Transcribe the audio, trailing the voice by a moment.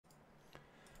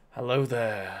Hello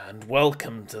there, and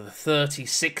welcome to the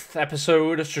 36th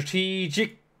episode of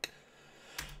Strategic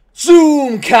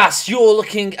Zoomcast. You're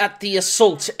looking at the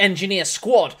Assault Engineer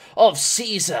squad of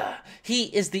Caesar. He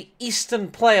is the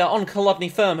Eastern player on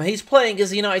Kolodny Firma. He's playing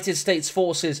as the United States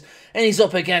Forces, and he's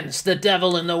up against the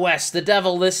Devil in the West. The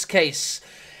Devil, this case,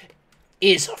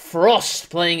 is Frost,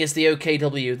 playing as the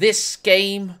OKW. This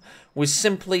game was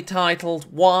simply titled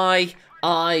Why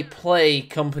I Play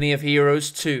Company of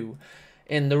Heroes 2.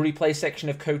 In the replay section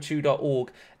of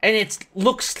CoH2.org, and it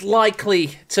looks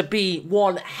likely to be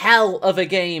one hell of a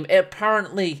game. It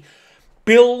apparently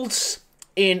builds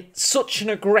in such an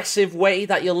aggressive way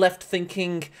that you're left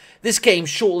thinking, this game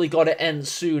surely got to end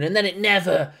soon, and then it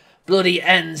never bloody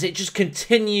ends. It just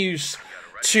continues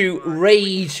to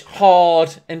rage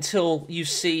hard until you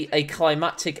see a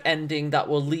climactic ending that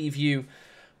will leave you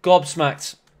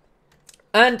gobsmacked.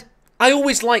 And I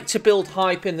always like to build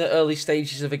hype in the early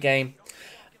stages of a game.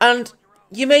 And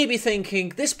you may be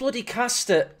thinking, this bloody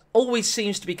caster always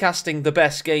seems to be casting the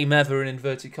best game ever in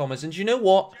inverted commas. And you know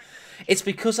what? It's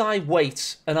because I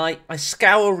wait and I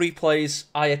scour replays.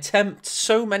 I attempt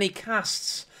so many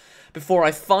casts before I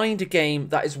find a game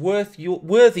that is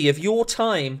worthy of your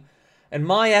time and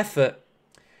my effort.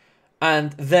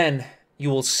 And then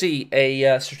you will see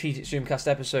a Strategic Zoomcast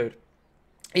episode.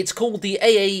 It's called the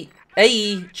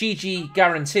AEGG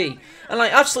Guarantee, and I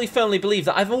absolutely firmly believe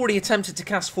that I've already attempted to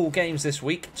cast 4 games this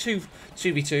week, 2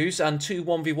 2v2s and 2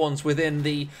 1v1s within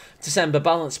the December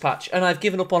balance patch, and I've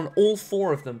given up on all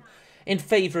 4 of them in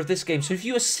favour of this game. So if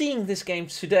you are seeing this game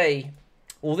today,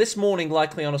 or this morning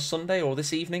likely on a Sunday, or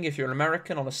this evening if you're an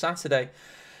American on a Saturday,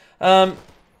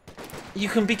 you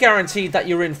can be guaranteed that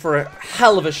you're in for a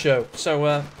hell of a show.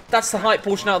 So that's the hype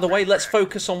portion out of the way. Let's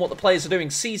focus on what the players are doing.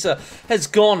 Caesar has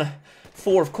gone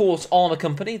for, of course, Armour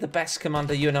Company, the best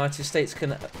commander United States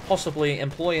can possibly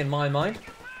employ in my mind.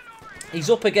 He's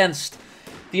up against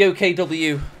the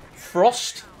OKW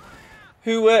Frost,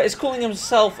 who is calling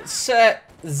himself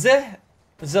Zelaza,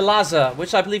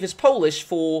 which I believe is Polish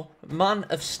for Man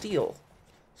of Steel.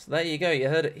 So there you go, you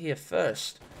heard it here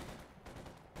first.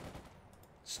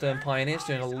 Stern Pioneers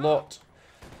doing a lot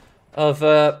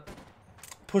of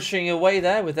pushing away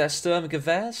there with their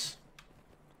Sturmgewehrs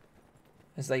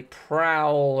as they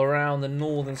prowl around the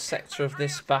northern sector of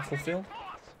this battlefield.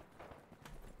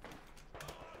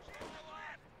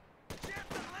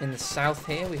 In the south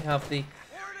here we have the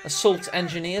Assault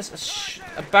Engineers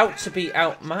about to be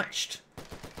outmatched.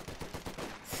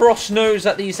 Frost knows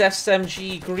that these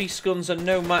SMG grease guns are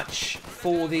no match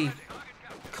for the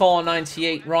Kar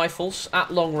 98 rifles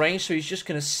at long range, so he's just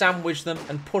going to sandwich them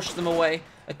and push them away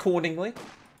accordingly.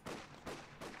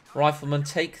 Riflemen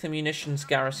take the munitions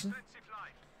garrison.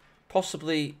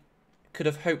 Possibly could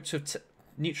have hoped to have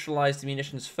neutralised the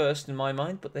munitions first in my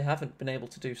mind, but they haven't been able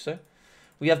to do so.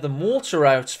 We have the mortar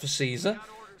out for Caesar.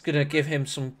 It's going to give him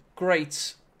some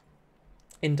great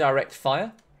indirect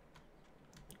fire.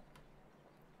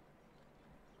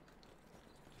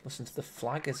 Listen to the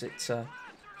flag as it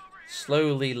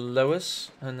slowly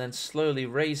lowers and then slowly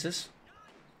raises.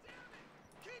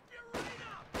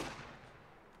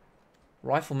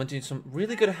 Rifleman doing some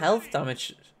really good health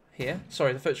damage here.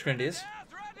 Sorry, the Foch Grenadiers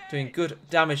doing good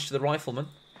damage to the Rifleman.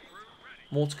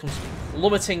 Mortar comes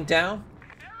plummeting down.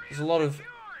 There's a lot of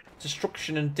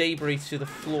destruction and debris to the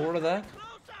flora there.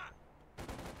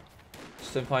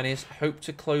 Stern Pioneers hope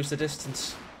to close the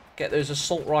distance. Get those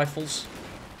assault rifles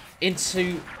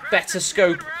into better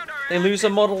scope. They lose a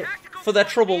model for their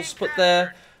troubles, but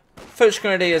their Foch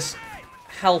Grenadiers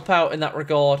help out in that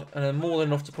regard and are more than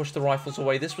enough to push the rifles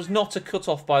away. This was not a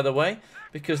cut-off, by the way,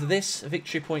 because this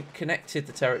victory point connected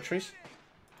the territories.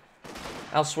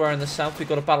 Elsewhere in the south, we've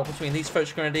got a battle between these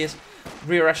Foch Grenadiers,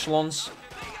 rear echelons.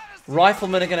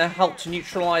 Riflemen are going to help to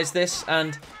neutralise this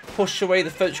and push away the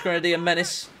Foch Grenadier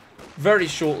menace very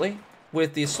shortly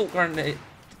with the Assault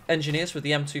Engineers with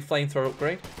the M2 flamethrower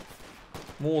upgrade.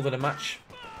 More than a match.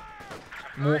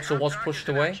 Mortar was pushed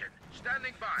away.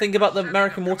 Think about the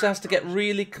American mortar has to get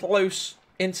really close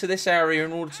into this area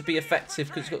in order to be effective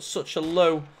because it's got such a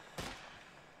low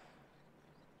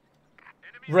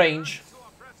range.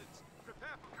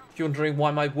 If you're wondering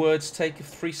why my words take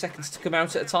 3 seconds to come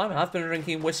out at a time, I've been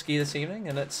drinking whiskey this evening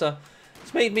and it's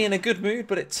made me in a good mood,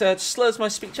 but it slurs my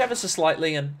speech ever so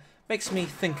slightly and makes me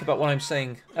think about what I'm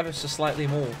saying ever so slightly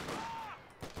more.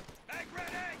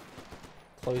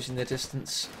 Closing the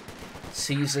distance.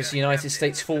 Caesar's United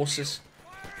States Forces.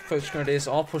 Foch Grenadiers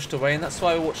are pushed away, and that's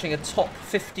why we're watching a top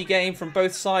 50 game from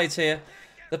both sides here.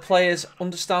 The players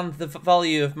understand the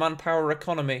value of manpower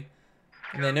economy,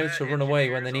 and they know to run away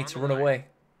when they need to run away.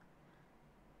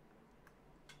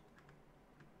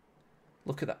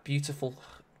 Look at that beautiful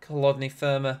Kolodny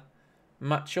Firma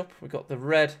matchup. We've got the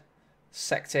red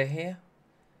sector here.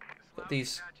 Got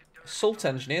these assault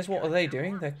engineers. What are they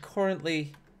doing? They're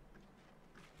currently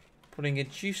putting a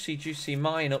juicy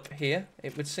mine up here,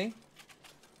 it would seem.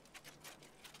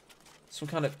 Some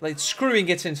kind of, like, screwing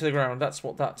it into the ground. That's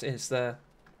what that is there.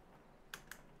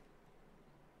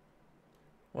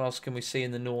 What else can we see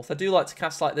in the north? I do like to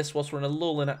cast like this whilst we're in a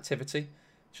lull in activity.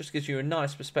 Just gives you a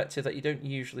nice perspective that you don't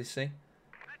usually see.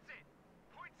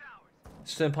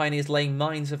 Stern Pioneers laying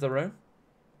mines of their own.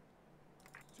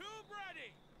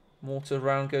 Mortar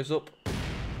round goes up.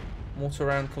 Mortar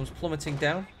round comes plummeting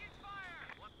down.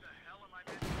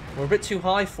 We're a bit too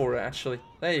high for it, actually.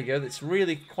 There you go. It's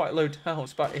really quite low down.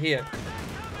 It's back here.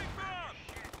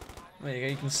 There you go.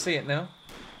 You can see it now.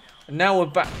 And now we're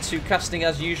back to casting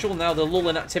as usual. Now the lull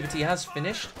in activity has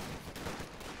finished.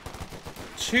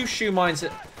 2 shoe mines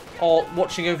that are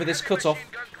watching over this cutoff.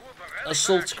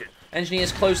 Assault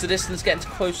engineers close the distance, get into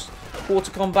close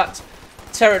quarter combat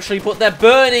territory, but they're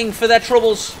burning for their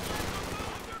troubles.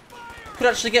 Could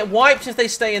actually get wiped if they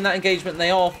stay in that engagement.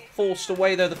 They are forced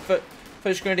away, though, the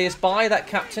first grenadiers by that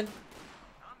captain.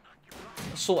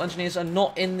 Assault engineers are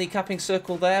not in the capping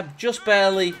circle there, just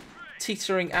barely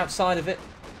teetering outside of it.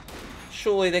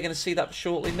 Surely they're going to see that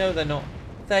shortly. No, they're not.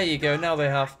 There you go. Now they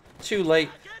have. Too late.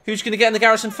 Who's going to get in the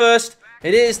garrison first?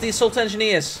 It is the assault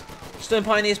engineers. Stern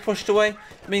Pioneers pushed away,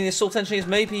 meaning the assault engineers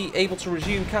may be able to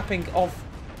resume capping of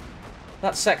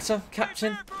that sector.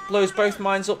 Captain blows both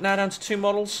mines up, now down to 2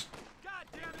 models.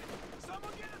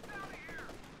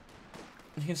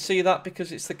 You can see that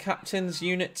because it's the captain's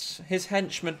units, his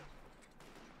henchmen,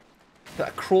 that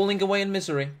are crawling away in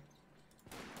misery.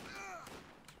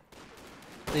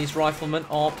 These riflemen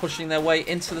are pushing their way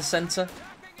into the centre,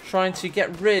 trying to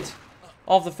get rid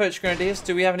of the French Grenadiers.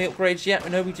 Do we have any upgrades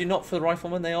yet? No, we do not for the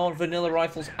riflemen. They are vanilla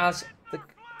rifles as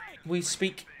we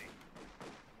speak.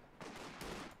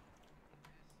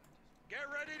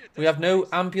 We have no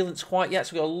ambulance quite yet,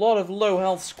 so we've got a lot of low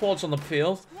health squads on the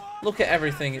field. Look at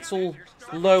everything. It's all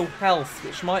low health,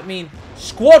 which might mean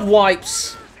squad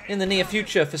wipes in the near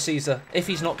future for Caesar, if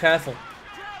he's not careful.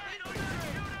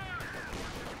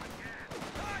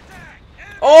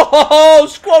 Oh,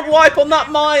 squad wipe on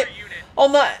that mine!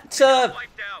 On that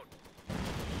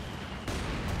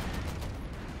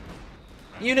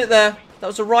unit there. That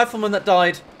was a rifleman that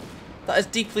died. That is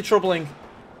deeply troubling.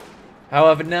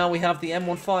 However, now we have the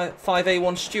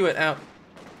M15A1 Stuart out.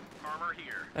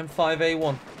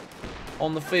 M5A1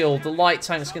 on the field. The light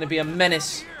tank's going to be a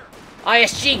menace.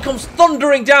 ISG comes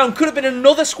thundering down. Could have been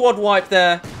another squad wipe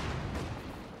there.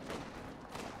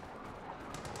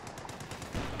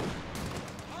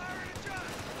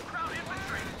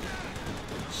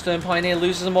 Stern Pioneer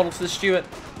loses a model to the Stuart.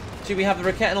 Do we have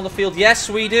the Raketten on the field? Yes,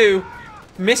 we do.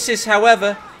 Misses,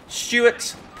 however.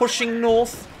 Stuart pushing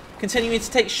north, continuing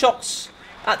to take shots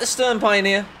at the Stern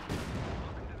Pioneer.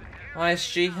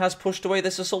 ISG has pushed away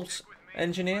this assault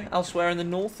engineer. Elsewhere in the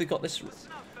north, we've got this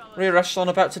rear echelon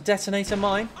about to detonate a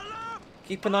mine.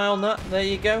 Keep an eye on that. There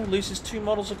you go. Loses 2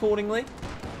 models accordingly.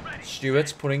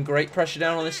 Stuart putting great pressure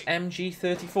down on this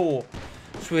MG34.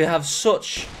 So we have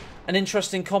such an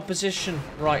interesting composition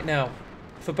right now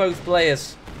for both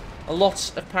players. A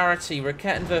lot of parity.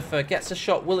 Rakettenwerfer gets a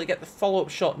shot. Will it get the follow-up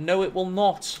shot? No, it will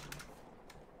not.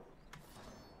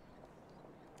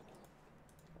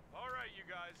 All right, you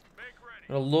guys, make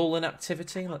ready. A lull in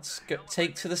activity. Let's go,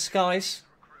 take to the skies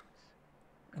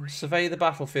and survey the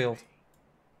battlefield.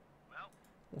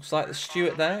 Looks like the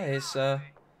Stuart there is going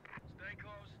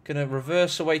to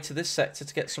reverse away to this sector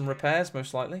to get some repairs,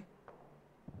 most likely.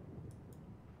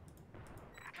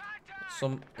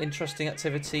 Some interesting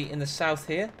activity in the south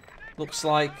here. Looks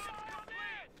like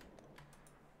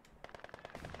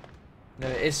no,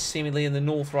 it is seemingly in the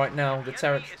north right now.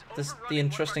 The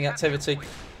interesting activity.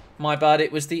 My bad.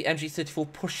 It was the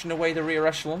MG34 pushing away the rear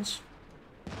echelons.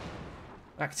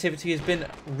 Activity has been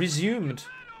resumed.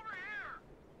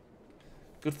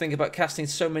 Good thing about casting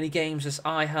so many games as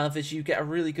I have is you get a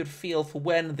really good feel for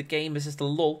when the game is the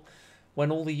lull. When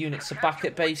all the units are back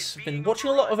at base. I've been watching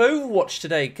a lot of Overwatch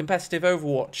today, competitive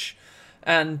Overwatch.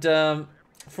 And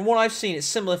from what I've seen, it's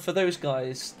similar for those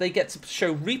guys. They get to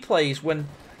show replays when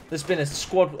there's been a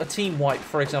team wipe,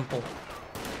 for example.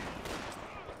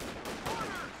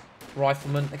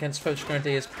 Riflemen against French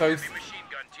Grenadiers, both.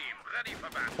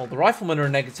 Well, the Riflemen are a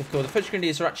negative cover. The French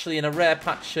Grenadiers are actually in a rare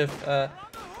patch of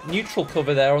neutral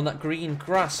cover there on that green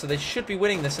grass, so they should be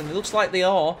winning this, and it looks like they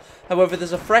are. However,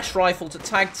 there's a fresh rifle to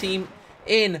tag team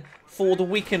in for the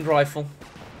weakened rifle.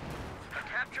 The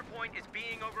capture point is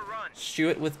being overrun.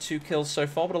 Stuart with 2 kills so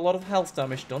far, but a lot of health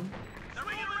damage done.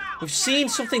 We've seen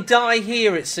something die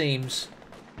here, it seems.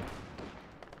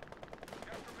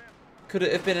 Could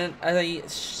it have been a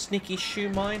sneaky shoe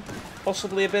mine?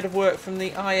 Possibly a bit of work from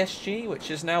the ISG,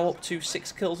 which is now up to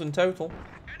 6 kills in total.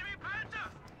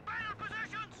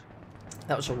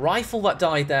 That was a rifle that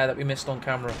died there that we missed on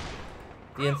camera.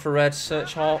 The infrared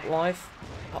search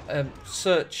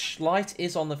searchlight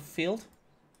is on the field.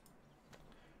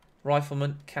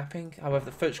 Rifleman capping. However,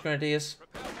 the Foch Grenadiers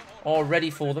are ready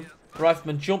for them.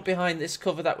 Rifleman jump behind this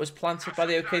cover that was planted by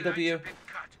the OKW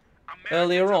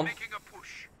earlier on.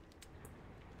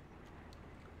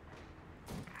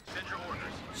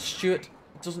 Stewart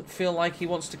doesn't feel like he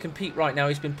wants to compete right now.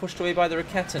 He's been pushed away by the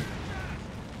Raketten.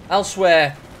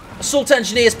 Elsewhere, assault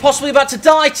engineers possibly about to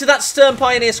die to that Stern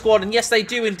Pioneer squad. And yes, they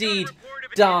do indeed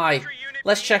die.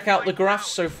 Let's check out the graphs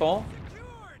so far.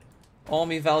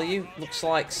 Army value. Looks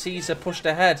like Caesar pushed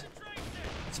ahead.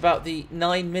 It's about the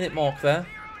 9-minute mark there.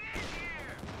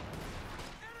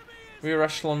 Rear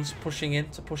echelons pushing in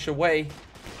to push away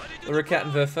the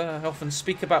Rakettenwerfer. I often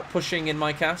speak about pushing in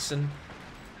my cast, and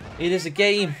it is a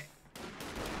game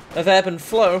of ebb and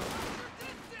flow.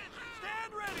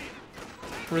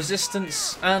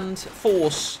 Resistance and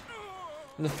force.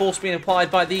 And the force being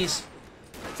applied by these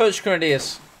Foch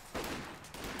Grenadiers.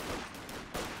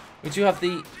 We do have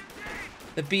the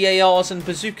BARs and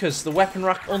bazookas, the weapon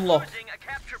rack unlock.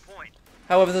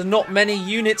 However, there's not many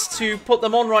units to put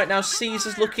them on right now.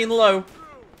 Caesar's looking low.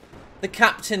 The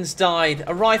captain's died.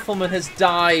 A rifleman has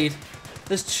died.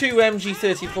 There's 2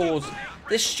 MG34s.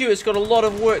 This Stuart's got a lot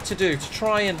of work to do to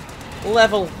try and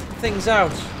level things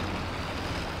out.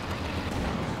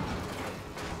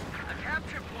 The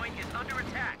capture point is under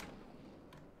attack.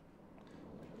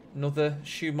 Another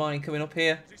shoe mine coming up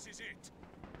here. This is it.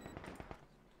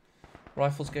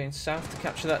 Rifles going south to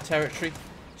capture that territory.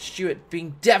 Stuart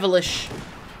being devilish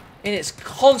in its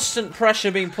constant pressure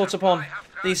being put upon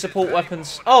these support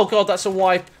weapons. Oh god, that's a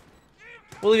wipe.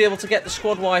 Will he be able to get the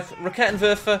squad wipe?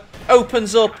 Rakettenwerfer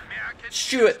opens up.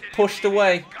 Stuart pushed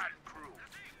away.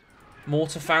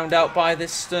 Mortar found out by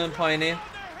this Stern Pioneer.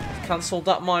 Cancelled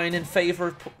that mine in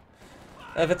favour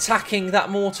of attacking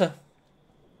that mortar.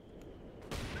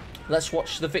 Let's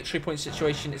watch the victory point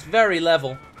situation. It's very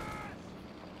level.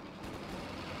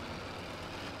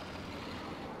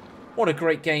 What a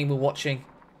great game we're watching.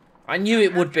 I knew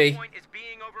it would be.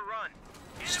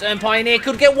 Stern Pioneer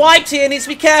could get wiped here. Needs to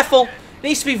be careful.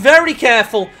 Needs to be very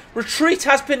careful. Retreat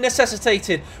has been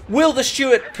necessitated. Will the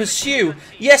Stuart pursue?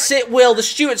 Yes, it will. The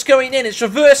Stuart's going in. It's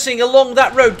reversing along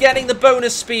that road, getting the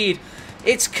bonus speed.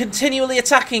 It's continually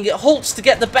attacking. It halts to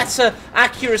get the better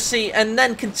accuracy and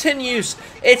then continues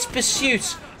its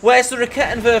pursuit. Where's the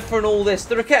Rakettenwerfer and all this?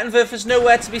 The Rakettenwerfer's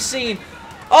nowhere to be seen.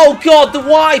 Oh god, the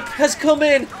wipe has come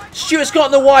in. Stuart's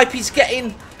gotten the wipe. He's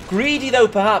getting greedy though,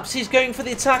 perhaps. He's going for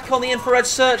the attack on the infrared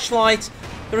searchlight.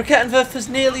 The Rakettenwerfer's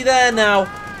nearly there now.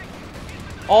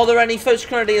 Are there any Foch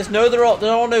Grenadiers? No, there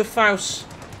are no Faust.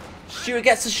 Stuart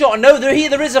gets a shot. No,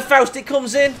 there is a Faust. It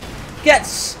comes in.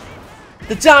 Gets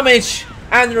the damage.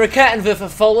 And the Rakettenwerfer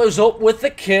follows up with the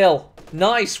kill.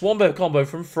 Nice wombo combo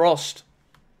from Frost.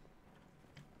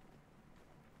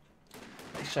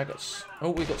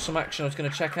 We got some action. I was going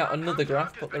to check out another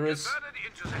graph, but there is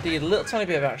indeed a little tiny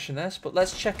bit of action there. But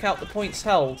let's check out the points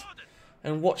held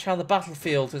and watch how the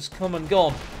battlefield has come and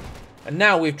gone. And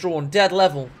now we've drawn dead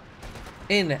level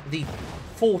in the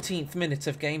 14th minute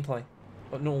of gameplay,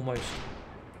 but not almost.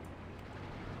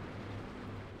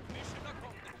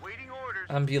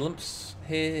 Ambulance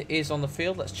here is on the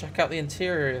field. Let's check out the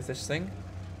interior of this thing.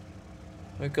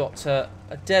 We've got a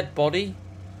dead body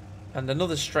and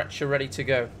another stretcher ready to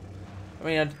go. I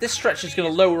mean, this stretcher is going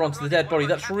to lower onto the dead body.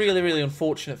 That's really, really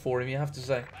unfortunate for him, you have to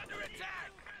say.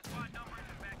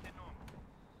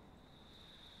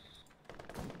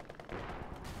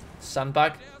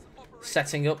 Sandbag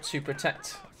setting up to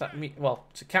protect that,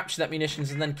 to capture that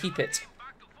munitions and then keep it.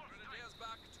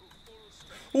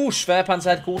 Ooh, Schwerpanzer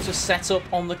headquarters set up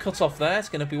on the cutoff there. It's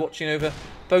going to be watching over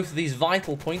both of these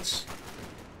vital points.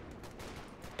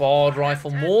 Bard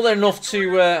rifle, more than enough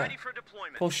to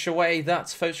push away that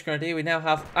Foch Grenadier. We now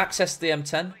have access to the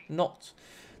M10, not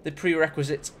the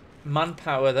prerequisite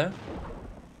manpower though.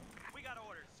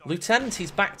 Lieutenant, he's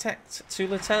back-teched to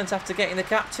Lieutenant after getting the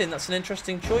Captain. That's an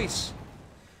interesting choice.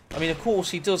 I mean, of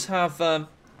course, he does have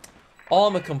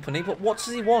armour company, but what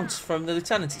does he want from the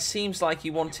Lieutenant? It seems like he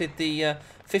wanted the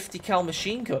 50 cal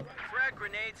machine gun. Frag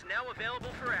grenades now available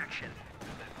for action.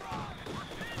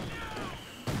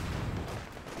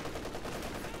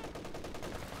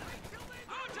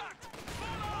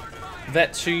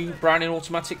 Vet 2 Browning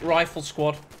automatic rifle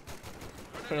squad.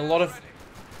 Putting a lot of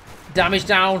damage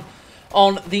down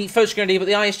on the Focus Grenadier, but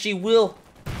the ISG will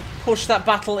push that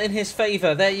battle in his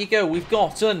favour. There you go. We've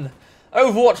got an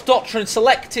Overwatch Doctrine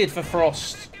selected for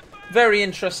Frost. Very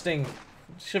interesting.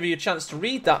 I'll give you a chance to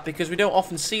read that because we don't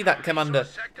often see that commander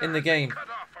in the game.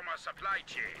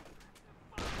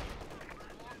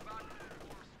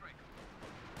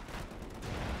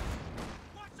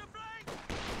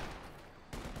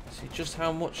 See just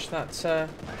how much that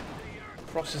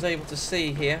Frost is able to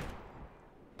see here.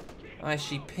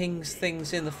 ISG pings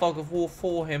things in the fog of war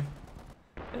for him.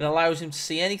 It allows him to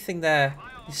see anything there.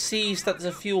 He sees that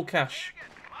there's a fuel cache.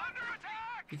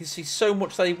 You can see so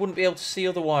much that he wouldn't be able to see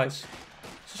otherwise.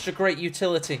 Such a great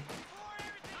utility.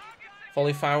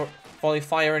 Volley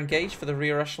fire engage for the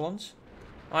rear echelons.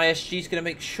 ISG is going to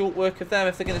make short work of them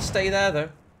if they're going to stay there, though.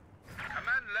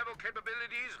 Command level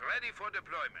capabilities ready for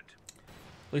deployment.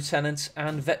 Lieutenant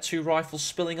and Vet 2 rifles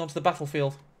spilling onto the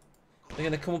battlefield. They're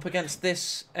going to come up against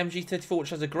this MG34, which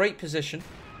has a great position.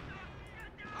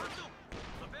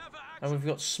 And we've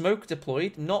got smoke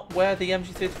deployed. Not where the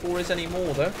MG34 is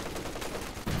anymore, though.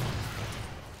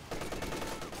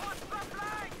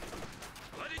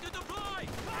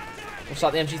 Looks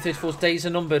like the MG34's days are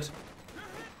numbered.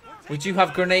 We do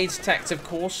have grenades teched, of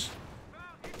course.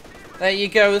 There you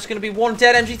go. There's going to be one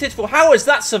dead MG34. How has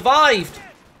that survived?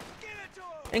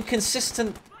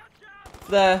 Inconsistent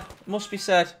there, must be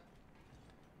said.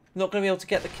 Not going to be able to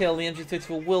get the kill. The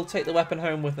MG34 will take the weapon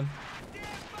home with them.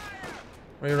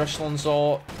 Rear echelons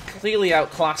are clearly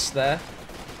outclassed there.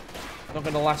 Not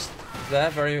going to last there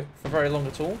for very long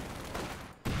at all.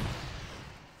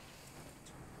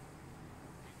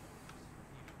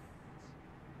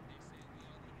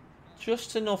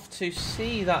 Just enough to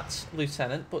see that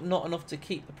Lieutenant, but not enough to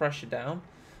keep the pressure down.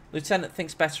 Lieutenant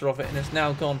thinks better of it and has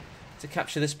now gone to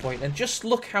capture this point. And just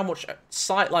look how much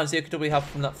sightlines the OKW have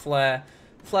from that flare.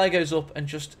 Flare goes up and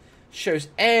just shows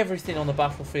everything on the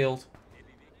battlefield.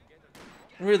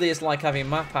 It really is like having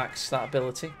map axe, that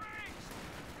ability.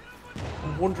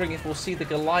 I'm wondering if we'll see the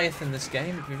Goliath in this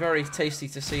game. It'd be very tasty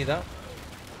to see that.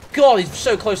 God, he's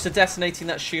so close to detonating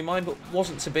that shoe mine, but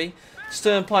wasn't to be.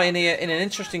 Stern Pioneer in an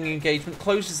interesting engagement,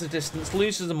 closes the distance,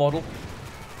 loses the model,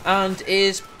 and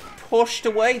is pushed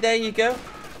away. There you go.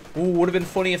 Ooh, would have been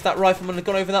funny if that rifleman had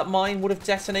gone over that mine, would have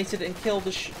detonated it and killed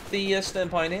the Stern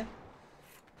Pioneer.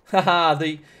 Haha,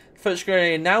 the First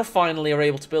Grenadier now finally are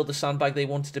able to build the sandbag they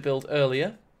wanted to build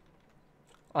earlier.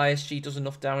 ISG does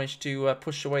enough damage to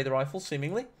push away the rifle,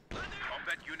 seemingly.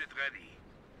 Combat unit ready.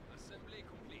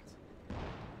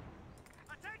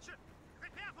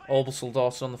 Orbital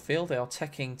soldiers on the field. They are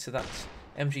teching to that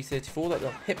MG34 that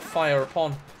they'll hip fire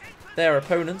upon their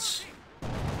opponents.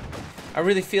 I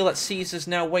really feel that Caesar's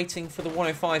now waiting for the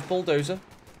 105 bulldozer.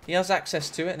 He has access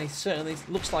to it and he certainly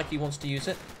looks like he wants to use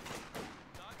it.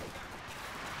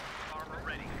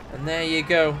 And there you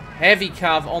go. Heavy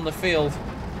cav on the field.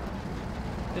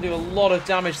 They do a lot of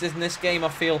damage in this game, I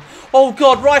feel. Oh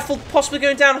god, rifle possibly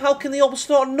going down. How can the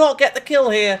Orbital not get the kill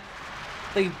here?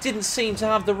 They didn't seem to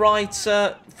have the right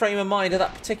frame of mind at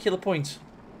that particular point.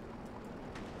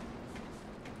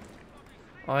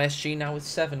 ISG now with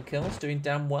 7 kills, doing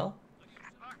damn well.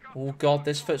 Oh god,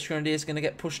 this First Grenadier is going to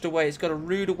get pushed away. It's got a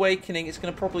rude awakening. It's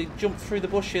going to probably jump through the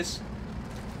bushes.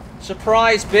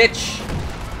 Surprise, bitch!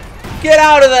 Get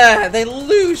out of there! They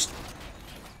lose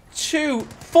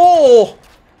 4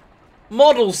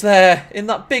 models there in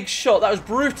that big shot. That was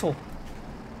brutal.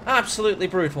 Absolutely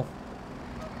brutal.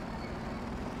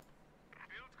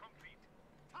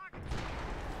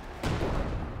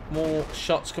 More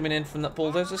shots coming in from that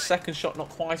bulldozer. Second shot not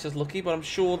quite as lucky, but I'm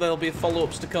sure there'll be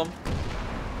follow-ups to come.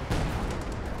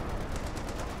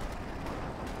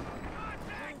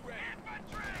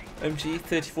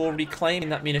 MG34 reclaiming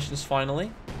that munitions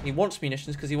finally. He wants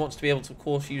munitions because he wants to be able to, of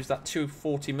course, use that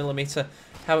 240mm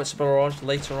howitzer barrage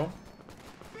later on.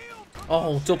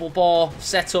 Oh, double bar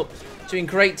setup, doing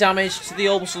great damage to the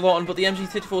Orbital, but the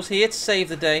MG34 is here to save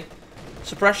the day.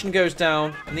 Suppression goes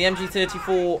down, and the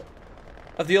MG34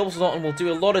 of the Orbital will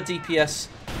do a lot of DPS.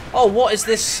 Oh, what is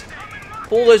this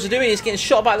bulldozer doing? He's getting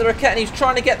shot by the rocket, and he's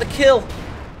trying to get the kill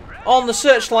on the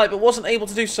searchlight, but wasn't able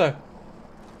to do so.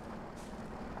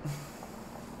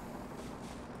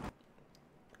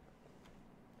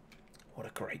 What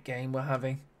a great game we're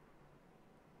having.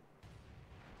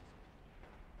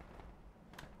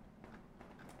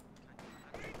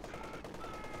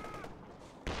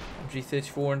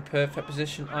 MG34 in perfect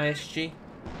position. ISG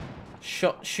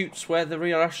shoots where the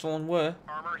rear echelon were.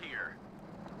 Armor here.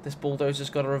 This bulldozer's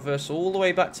got to reverse all the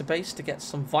way back to base to get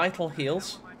some vital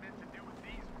heals.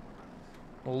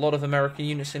 A lot of American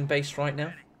units in base right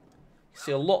now. You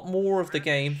see a lot more of the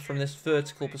game from this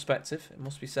vertical perspective, it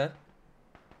must be said.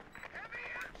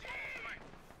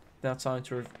 Now time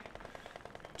to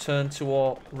return to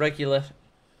our regular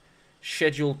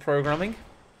scheduled programming.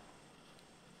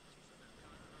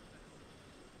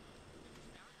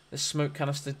 The smoke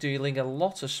canister dealing a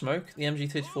lot of smoke. The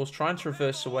MG34 is trying to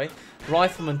reverse away.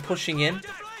 Rifleman pushing in.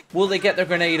 Will they get their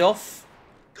grenade off?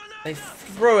 They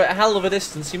throw it a hell of a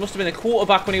distance. He must have been a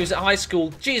quarterback when he was at high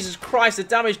school. Jesus Christ, the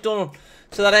damage done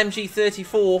to that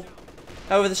MG34.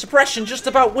 However, the suppression just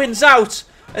about wins out.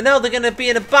 And now they're going to be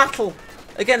in a battle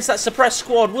against that suppressed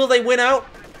squad. Will they win out?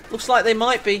 Looks like they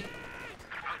might be.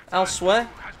 Elsewhere.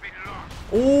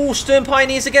 Ooh, Stern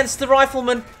Pioneers against the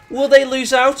Rifleman. Will they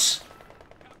lose out?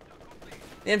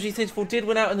 The MG34 did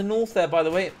win out in the north there, by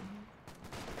the way. It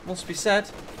must be said.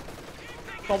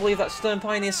 Can't believe that Stern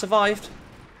Pioneer survived.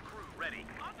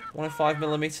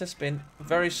 105mm, been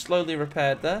very slowly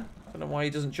repaired there. Don't know why he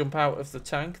doesn't jump out of the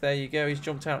tank. There you go, he's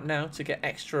jumped out now to get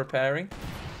extra repairing.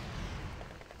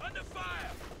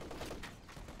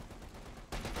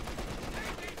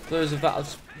 Those of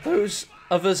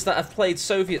us that have played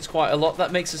Soviets quite a lot,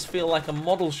 that makes us feel like a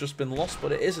model's just been lost,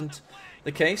 but it isn't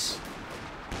the case.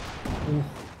 Ooh.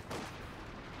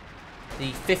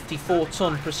 The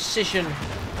 54-ton precision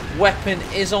weapon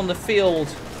is on the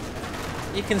field.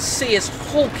 You can see its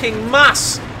hulking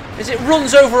mass as it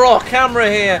runs over our camera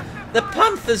here. The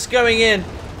Panther's going in.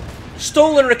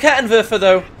 Stolen Raketenwerfer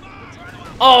though.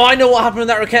 Oh, I know what happened with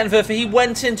that Raketenwerfer. He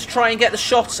went in to try and get the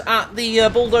shots at the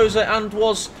bulldozer and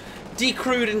was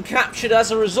decrewed and captured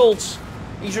as a result.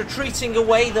 He's retreating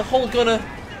away. The hull gunner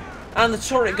and the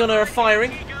turret gunner are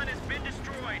firing.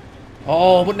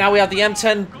 Oh, but now we have the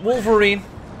M10 Wolverine.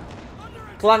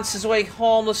 Glances away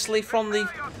harmlessly from the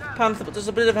Panther, but does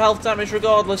a bit of health damage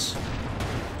regardless.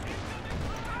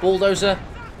 Bulldozer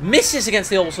misses against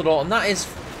the Ulsador, and that is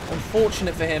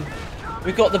unfortunate for him.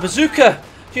 We've got the bazooka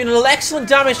doing excellent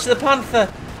damage to the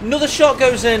Panther. Another shot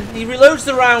goes in. He reloads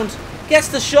the round, gets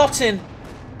the shot in.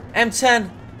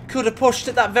 M10 could have pushed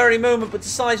at that very moment, but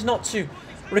decides not to.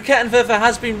 Raketenwerfer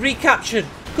has been recaptured.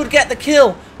 Could get the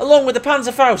kill along with the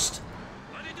Panzerfaust.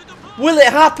 Will it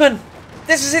happen?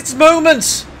 This is its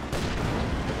moment.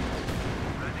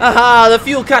 Aha, the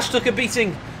fuel cache took a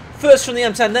beating. First from the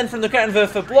M10, then from the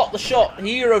Raketenwerfer. Blocked the shot.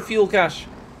 Hero fuel cache.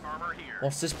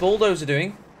 What's this bulldozer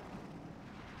doing?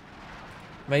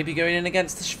 Maybe going in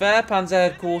against the Schwerpanzer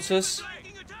headquarters.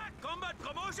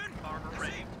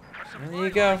 There you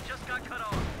go.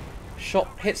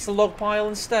 Shot hits the log pile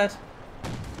instead.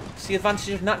 It's the advantage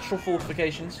of natural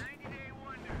fortifications.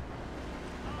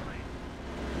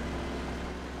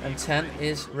 M10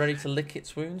 is ready to lick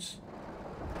its wounds.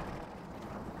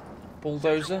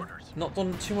 Bulldozer, not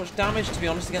done too much damage to be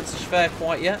honest against the Schwer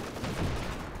quite yet.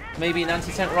 Maybe an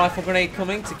anti-tank rifle grenade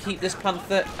coming to keep this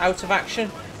Panther out of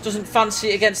action. Doesn't fancy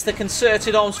it against the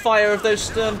concerted arms fire of those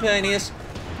Stern Pioneers.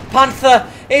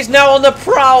 Panther is now on the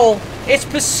prowl. It's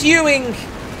pursuing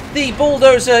the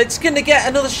bulldozer. It's going to get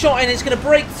another shot in. It's going to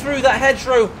break through that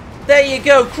hedgerow. There you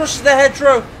go. Crushes the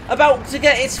hedgerow. About to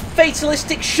get its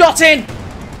fatalistic shot in.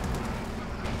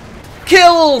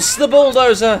 Kills the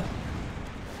bulldozer.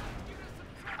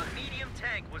 A medium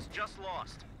tank was just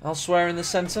lost. Elsewhere in the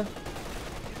centre.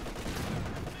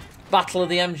 Battle of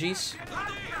the MGs.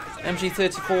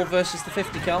 MG34 versus the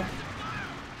 50 cal.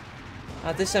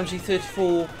 Had this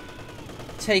MG34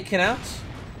 taken out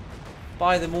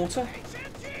by the mortar.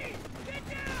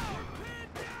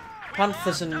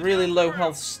 Panther's in really low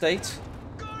health state.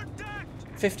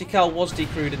 50 cal was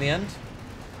decrewed in the end.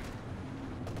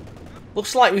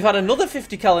 Looks like we've had another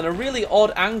 50 cal in a really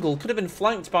odd angle. Could have been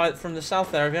flanked from the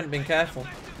south there if you hadn't been careful.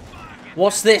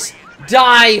 What's this?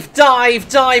 Dive, dive,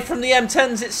 dive from the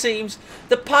M10s it seems.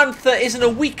 The Panther is in a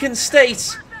weakened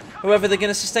state. However, they're going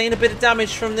to sustain a bit of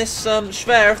damage from this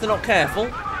Schwer if they're not careful.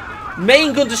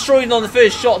 Main gun destroyed on the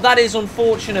first shot. That is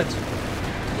unfortunate.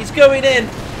 He's going in.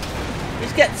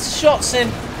 He's getting shots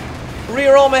in.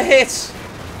 Rear armor hit.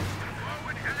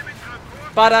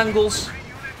 Bad angles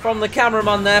from the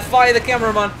cameraman there. Fire the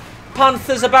cameraman.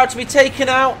 Panther's about to be taken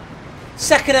out.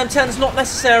 Second M10's not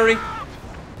necessary.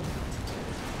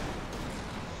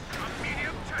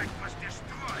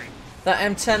 That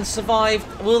M10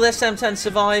 survived. Will this M10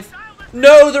 survive?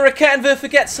 No, the Raketenwerfer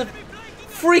gets a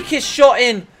freakish shot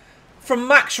in from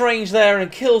max range there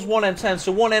and kills one M10.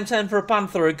 So one M10 for a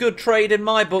Panther. A good trade in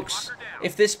my books.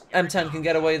 If this M10 can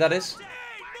get away, that is.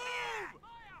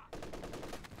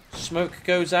 Smoke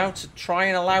goes out to try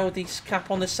and allow the cap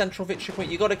on this central victory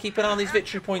point. You've got to keep an eye on these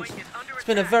victory points. It's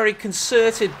been a very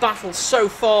concerted battle so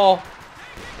far.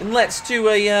 And let's do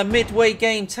a midway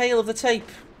game tail of the tape.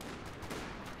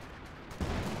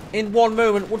 In one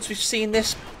moment, once we've seen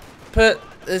this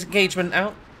engagement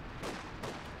out.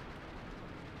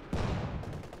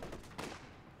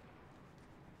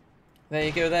 There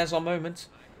you go, there's our moment.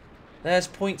 There's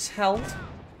points held.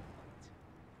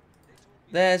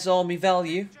 There's army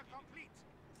value.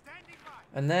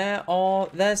 And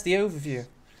there's the overview.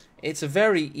 It's a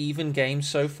very even game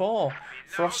so far.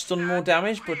 Frost's done more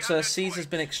damage, but Caesar's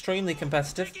been extremely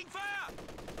competitive.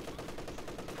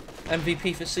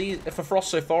 MVP for Frost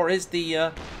so far is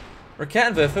the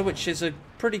Raketenwerfer, which is a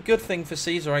pretty good thing for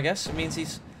Caesar, I guess. It means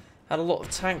he's had a lot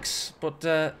of tanks, but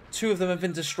 2 of them have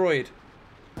been destroyed.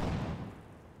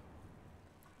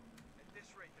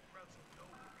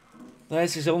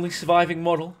 There's his only surviving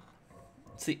model.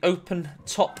 It's the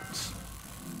open-topped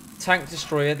tank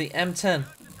destroyer, the M10.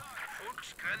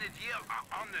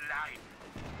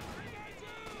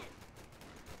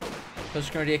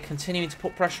 Volksgrenadier continuing to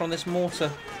put pressure on this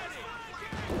mortar.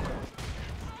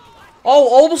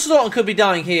 Oh, Olbersadorn could be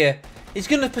dying here. He's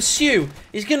going to pursue.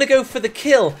 He's going to go for the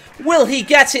kill. Will he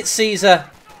get it, Caesar?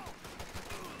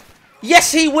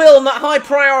 Yes, he will. On that high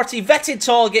priority vetted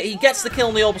target, he gets the kill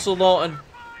on the Olbersadorn.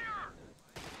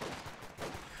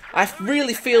 I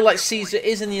really feel like Caesar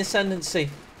is in the ascendancy.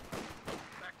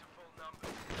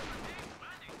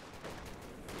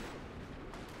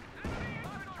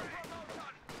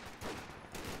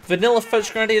 Vanilla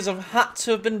Volksgrenadiers have had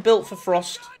to have been built for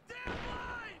Frost.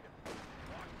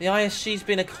 The ISG's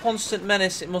been a constant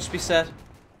menace, it must be said.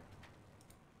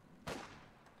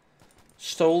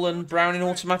 Stolen Browning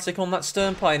automatic on that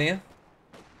Stern Pioneer.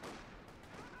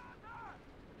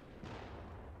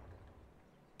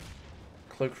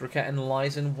 Cloaked Raketten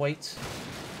lies in wait.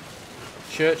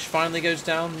 Church finally goes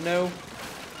down. No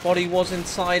body was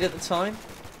inside at the time.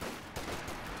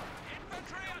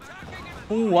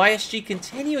 Ooh, ISG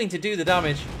continuing to do the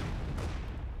damage.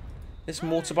 This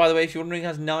mortar, by the way, if you're wondering,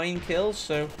 has 9 kills,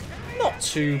 so not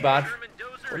too bad,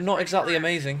 but not exactly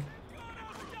amazing.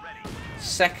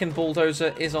 Second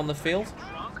bulldozer is on the field.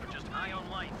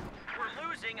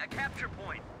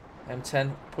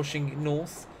 M10 pushing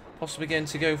north, possibly going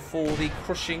to go for the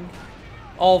crushing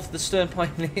of the Stern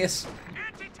Pioneers.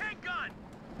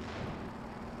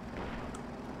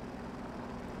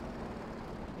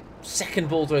 Second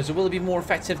bulldozer, will it be more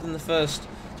effective than the first?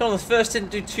 The first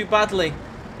didn't do too badly.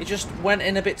 He just went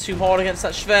in a bit too hard against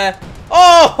that Schwer.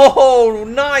 Oh,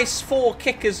 nice! 4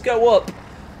 kickers go up,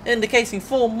 indicating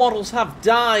 4 models have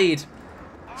died.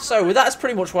 So that's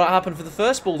pretty much what happened for the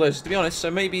first bulldozer, to be honest.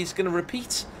 So maybe he's going to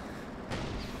repeat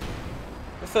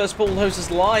the first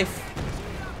bulldozer's life.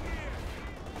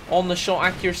 On the shot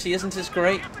accuracy isn't as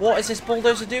great. What is this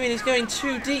bulldozer doing? He's going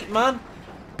too deep, man.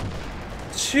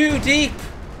 Too deep.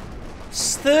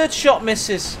 Third shot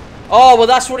misses. Oh, well,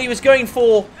 that's what he was going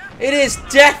for. It is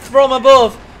death from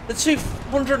above. The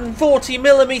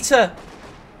 240mm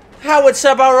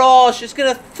howitzer barrage is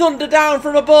going to thunder down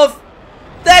from above.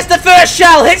 There's the first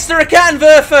shell. Hits the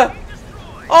Raketenwerfer.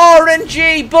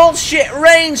 RNG bullshit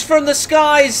rains from the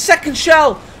skies. Second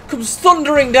shell comes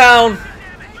thundering down.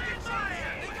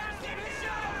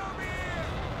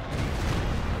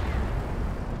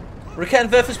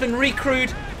 Raketenwerfer's been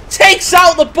recrewed. Takes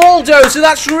out the bulldozer.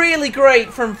 That's really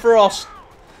great from Frost.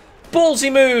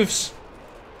 Ballsy moves.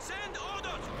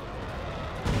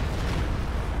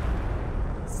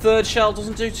 Third shell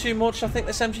doesn't do too much. I think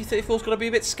this MG34's got to be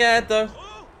a bit scared though.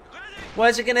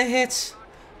 Where's it going to hit?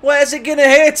 Where's it going to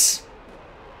hit?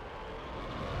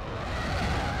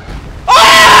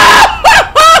 Oh!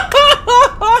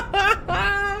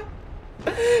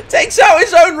 Takes out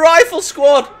his own rifle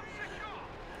squad.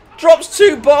 Drops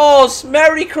 2 bars.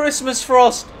 Merry Christmas,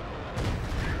 Frost.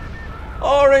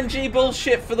 RNG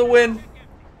bullshit for the win.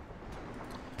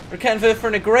 Raketenwerfer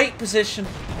in a great position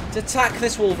to attack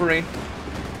this Wolverine.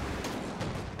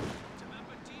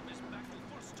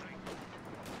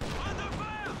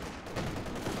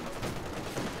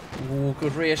 Ooh,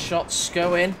 good rear shots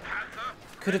go in.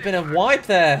 Could have been a wipe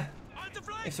there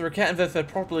if the Raketenwerfer had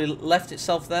properly left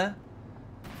itself there.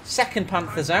 Second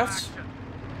Panther's out.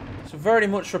 So very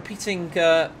much repeating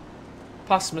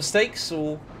past mistakes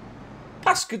or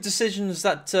past good decisions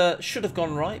that should have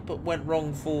gone right but went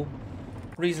wrong for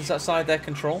reasons outside their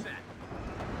control.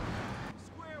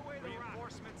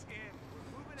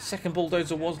 Second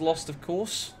bulldozer was lost, of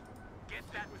course.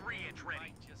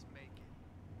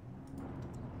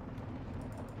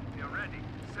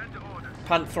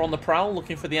 Panther on the prowl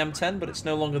looking for the M10, but it's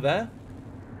no longer there.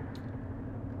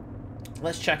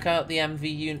 Let's check out the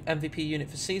MVP unit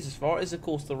for Caesar. As far as, of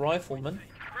course, the rifleman.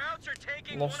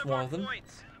 Lost one of them.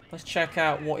 Let's check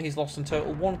out what he's lost in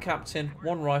total. 1 captain,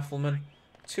 1 rifleman,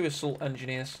 2 assault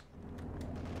engineers.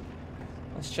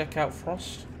 Let's check out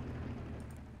Frost.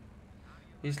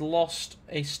 He's lost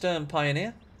a Stern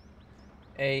Pioneer,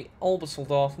 a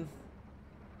Olbersoldaten,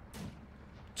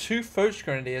 2 2 Foch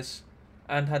Grenadiers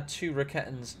and had 2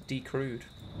 Raketans decrewed.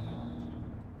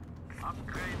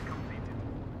 Upgrade completed.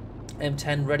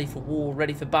 M10 ready for war,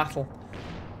 ready for battle.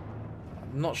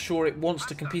 I'm not sure it wants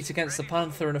to compete against the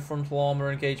Panther in a frontal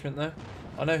armour engagement though.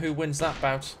 I know who wins that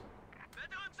bout.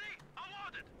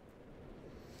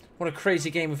 What a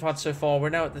crazy game we've had so far.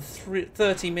 We're now at the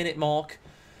 30-minute mark.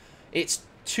 It's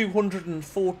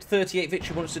 238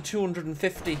 victory points to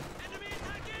 250.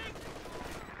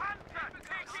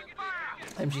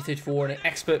 MG34 in an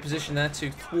expert position there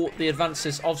to thwart the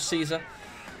advances of Caesar.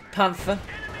 Panther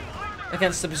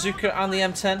against the bazooka and the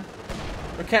M10.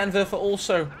 Raketenwerfer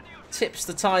also tips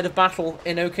the tide of battle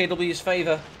in OKW's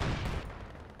favour.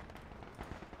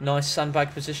 Nice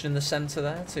sandbag position in the centre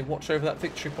there to watch over that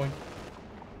victory point.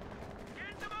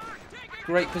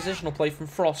 Great positional play from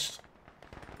Frost.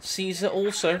 Caesar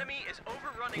also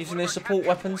using those support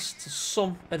weapons to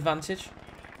some advantage.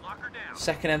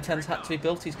 Second M10's had to be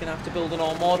built. He's going to have to build an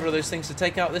armada of those things to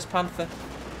take out this Panther.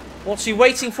 What's he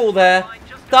waiting for there?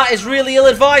 That is really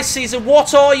ill-advised, Caesar.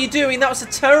 What are you doing? That was a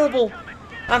terrible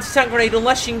anti-tank grenade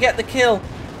unless you can get the kill.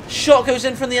 Shot goes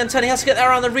in from the M10. He has to get that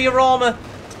around the rear armour.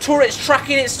 The turret's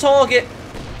tracking its target.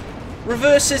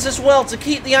 Reverses as well to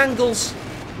keep the angles.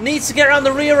 Needs to get around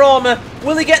the rear armour.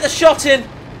 Will he get the shot in?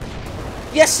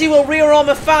 Yes, he will. Rear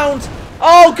armour found.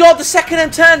 Oh, God, the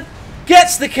second M10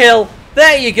 gets the kill.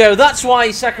 There you go. That's why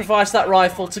he sacrificed that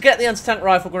rifle, to get the anti-tank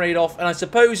rifle grenade off. And I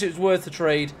suppose it was worth the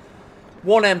trade.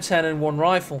 1 M10 and 1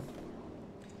 rifle.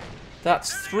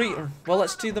 That's 3... Well,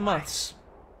 let's do the maths.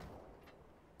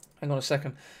 Hang on a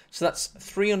second. So that's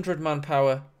 300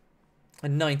 manpower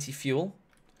and 90 fuel.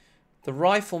 The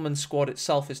rifleman squad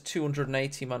itself is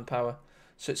 280 manpower.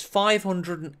 So it's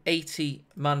 580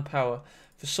 manpower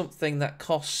for something that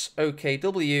costs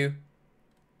OKW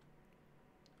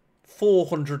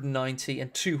 490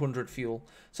 and 200 fuel.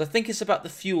 So I think it's about the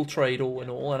fuel trade all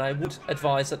in all, and I would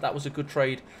advise that that was a good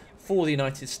trade for the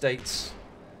United States,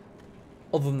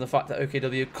 other than the fact that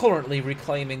OKW are currently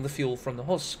reclaiming the fuel from the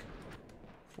husk,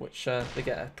 for which they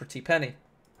get a pretty penny.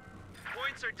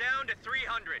 Points are down to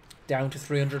 300. Down to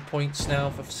 300 points now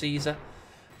for Caesar.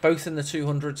 Both in the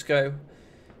 200s go.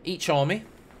 Each army.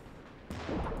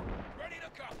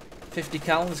 50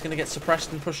 cal is going to get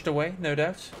suppressed and pushed away, no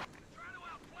doubt.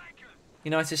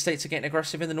 United States are getting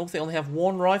aggressive in the north. They only have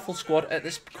 1 rifle squad at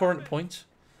this current point.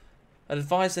 I'd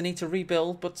advise they need to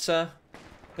rebuild, but got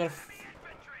to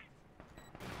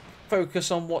focus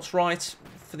on what's right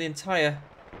for the entire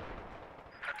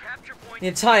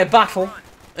battle.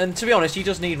 And to be honest, he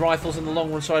does need rifles in the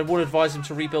long run, so I would advise him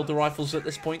to rebuild the rifles at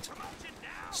this point.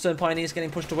 Stern Pioneers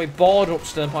getting pushed away. Barred up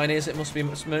Stern Pioneers, it must be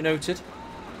noted.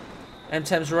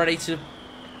 M10's ready to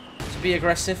be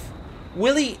aggressive.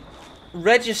 Will he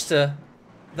register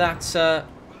that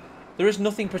there is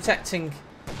nothing protecting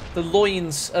the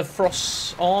loins of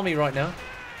Frost's army right now?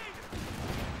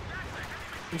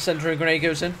 Incendiary grenade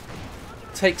goes in.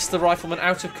 Takes the rifleman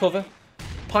out of cover.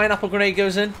 Pineapple grenade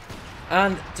goes in.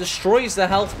 And destroys the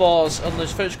health bars on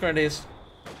those Foch grenadiers.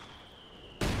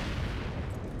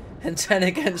 And 10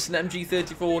 against an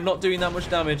MG34, not doing that much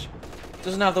damage.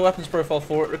 Doesn't have the weapons profile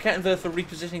for it. Raketenwerfer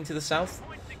repositioning to the south.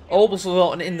 Orbel's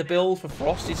in the build for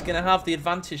Frost. He's going to have the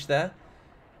advantage there.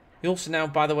 He also now,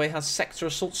 by the way, has sector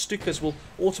assault. Stukas will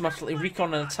automatically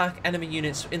recon and attack enemy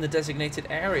units in the designated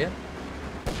area.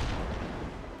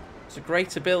 It's a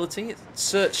great ability. It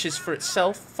searches for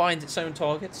itself, finds its own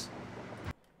targets.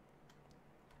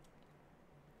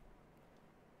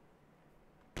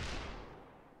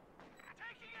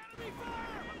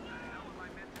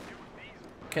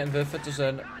 Raketenwerfer does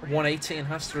a 180 and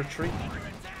has to retreat.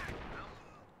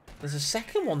 There's a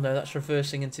second one, though, that's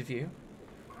reversing into view.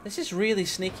 This is really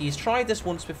sneaky. He's tried this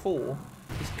once before.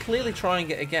 He's clearly trying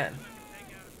it again.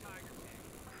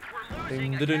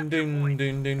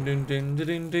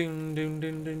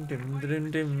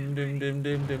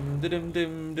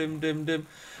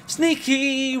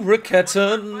 Sneaky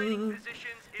Raketan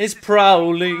is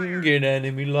prowling in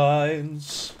enemy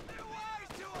lines.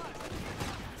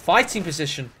 Fighting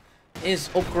position is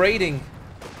upgrading.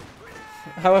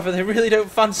 However, they really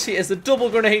don't fancy it as the double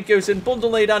grenade goes in,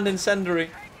 bundle nade and incendiary.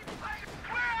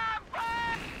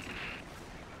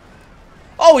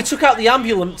 Oh, he took out the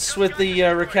ambulance with the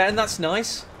Raketan, that's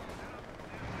nice.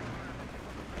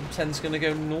 M10's going to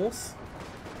go north.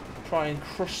 Try and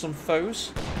crush some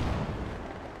foes.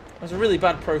 Has a really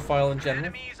bad profile in general.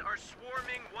 Enemies are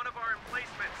swarming one of our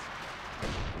emplacements.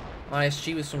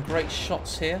 ISG with some great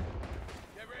shots here.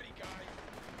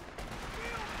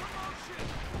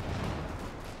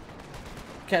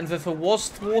 Raketenwerfer was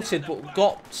thwarted but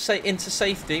got into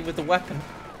safety with the weapon.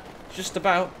 Just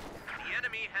about. The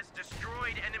enemy has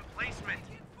destroyed an emplacement.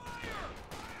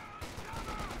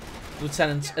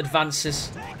 Lieutenant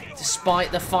advances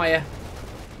despite the fire.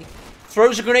 He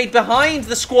throws a grenade behind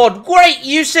the squad. Great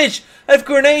usage of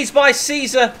grenades by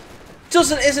Caesar.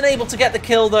 Isn't able to get the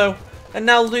kill though, and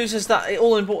now loses that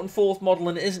all-important fourth model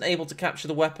and isn't able to capture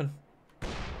the weapon.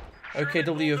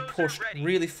 OKW have pushed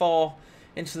really far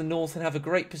into the north and have a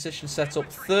great position set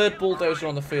up. Third bulldozer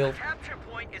on the field. Capture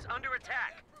point is under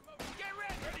attack.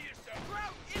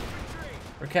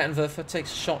 Raketenwerfer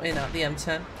takes a shot in at the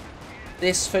M10.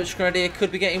 This Foch Grenadier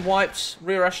could be getting wiped.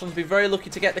 Rear echelons would be very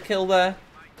lucky to get the kill there.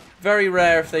 Very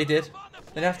rare if they did.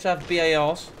 They'd have to have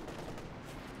BARs.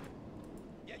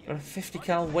 Got a 50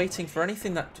 cal waiting for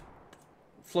anything that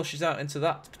flushes out into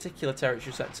that particular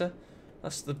territory sector.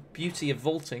 That's the beauty of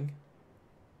vaulting.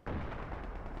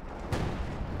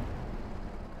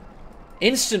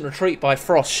 Instant retreat by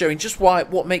Frost, showing just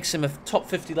what makes him a top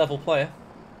 50 level player.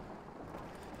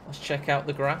 Let's check out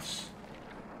the graphs.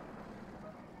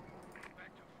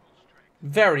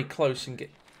 Very close in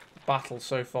battle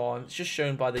so far, and it's just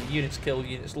shown by the units killed,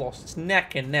 units lost. It's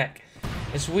neck and neck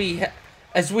as we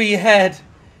head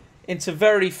into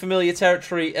very familiar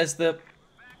territory as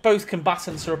both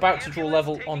combatants are about to draw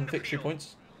level on victory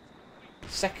points.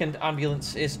 Second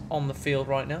ambulance is on the field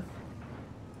right now.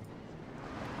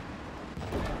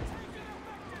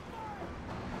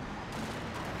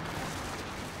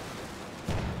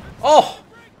 Oh!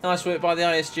 Nice work by the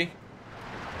ISG.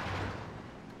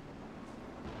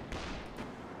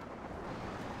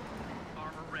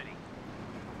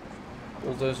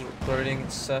 Bulldozer upgrading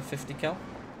its 50 cal.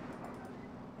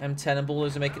 M10 and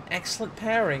Bulldozer make an excellent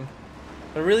pairing.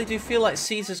 I really do feel like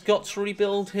Caesar's got to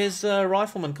rebuild his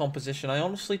rifleman composition. I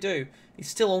honestly do. He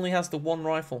still only has the one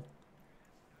rifle.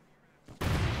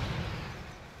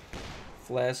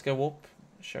 Flares go up,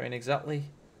 showing exactly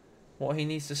what he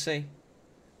needs to see.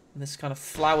 And this kind of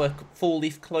flower,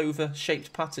 four-leaf clover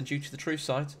shaped pattern due to the true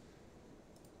sight.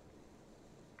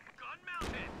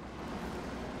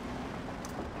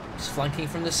 He's flanking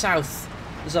from the south.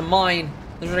 There's a mine.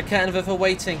 There's a Raketenwerfer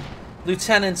waiting.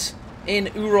 Lieutenant in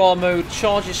Ura mode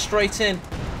charges straight in.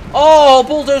 Oh,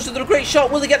 Bulldozer with a great shot.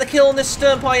 Will he get the kill on this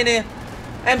Stern Pioneer?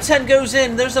 M10 goes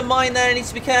in. There's a mine there he needs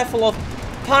to be careful of.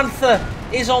 Panther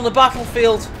is on the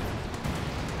battlefield.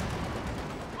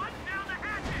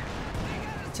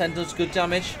 10 does good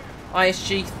damage.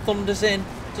 ISG thunders in.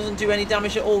 Doesn't do any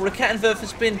damage at all. Raketenwerfer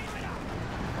has been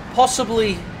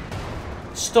possibly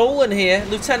stolen here.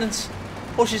 Lieutenant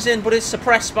pushes in, but is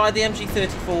suppressed by the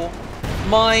MG34.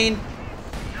 Mine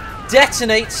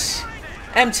detonates.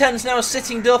 M10's now a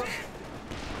sitting duck.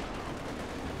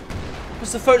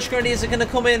 Because the Foch Grenadiers are going to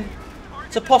come in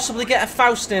to possibly get a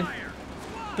Faust in.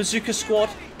 Bazooka squad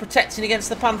protecting against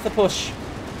the Panther push.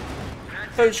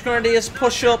 Foch Grenadiers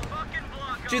push up.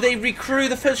 Do they recrew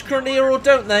the Foch Grenadier or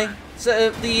don't they? So,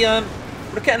 the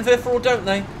Raketenwerfer or don't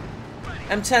they?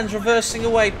 M10's reversing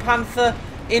away. Panther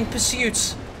in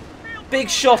pursuit. Big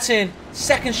shot in.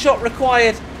 Second shot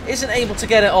required. Isn't able to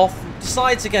get it off.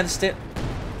 Decides against it.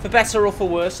 For better or for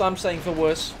worse. I'm saying for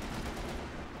worse.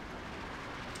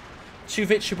 2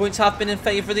 victory points have been in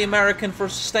favour of the American for a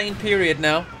sustained period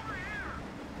now.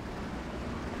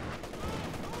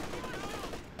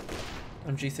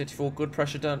 MG34, good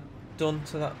pressure done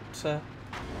to that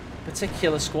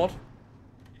particular squad.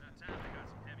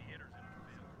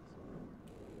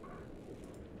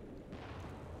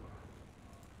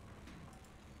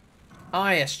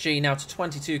 ISG now to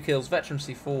 22 kills,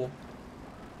 veterancy 4.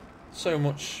 So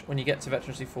much when you get to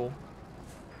veterancy 4.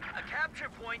 A capture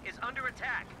point is under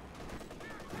attack.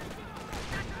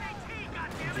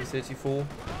 MG34.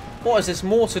 What is this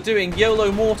mortar doing?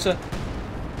 YOLO mortar.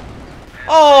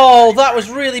 Oh, that was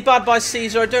really bad by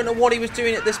Caesar. I don't know what he was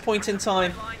doing at this point in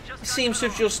time. He seems to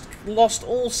have just lost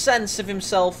all sense of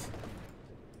himself.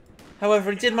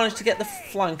 However, he did manage to get the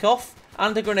flank off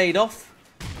and a grenade off.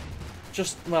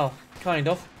 Just, well, kind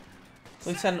of.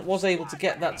 Lieutenant was able to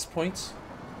get that point.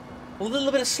 A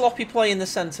little bit of sloppy play in the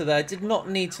centre there. Did not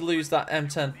need to lose that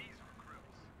M10.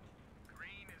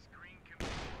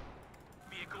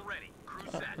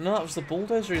 No, that was the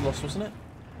bulldozer he lost, wasn't it?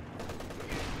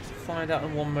 Find out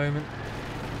in one moment.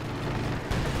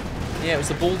 Yeah, it was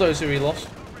the bulldozer he lost.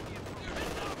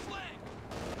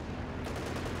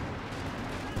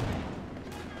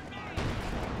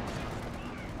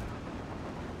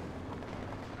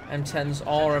 M10s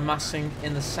are amassing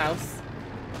in the south.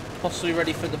 Possibly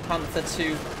ready for the Panther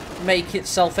to make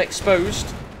itself exposed.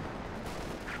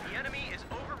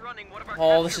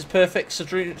 Oh, this is perfect.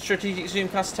 Strategic zoom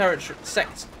past territories.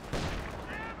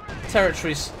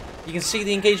 You can see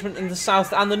the engagement in the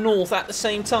south and the north at the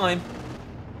same time.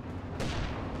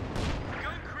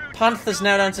 Panther's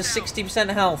now down to 60%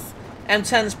 health.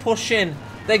 M10's push in.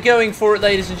 They're going for it,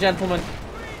 ladies and gentlemen.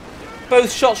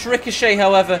 Both shots ricochet,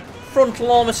 however.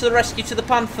 Frontal armor to the rescue to the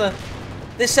Panther.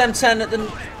 This M10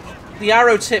 at the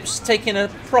arrow tips taking a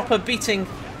proper beating.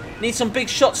 Need some big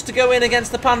shots to go in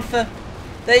against the Panther.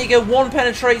 There you go, one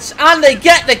penetrates, and they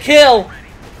get the kill!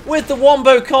 With the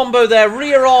wombo combo there,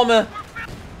 rear armor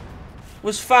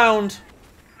was found.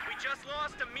 We just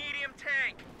lost a medium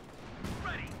tank.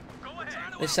 Ready. Go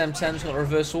ahead. This M10's got to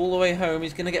reverse all the way home.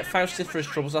 He's going to get Fausted for his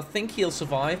troubles. I think he'll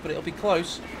survive, but it'll be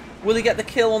close. Will he get the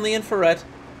kill on the infrared?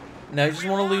 No, he doesn't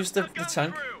want to lose the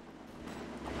tank.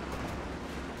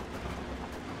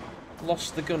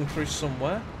 Lost the gun crew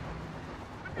somewhere.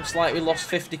 Looks like we lost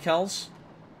 50 cals.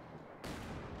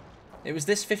 It was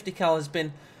this 50 cal has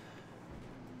been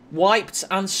wiped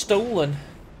and stolen.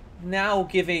 Now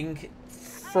giving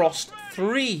Frost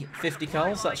 3 50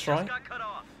 cals, that's right.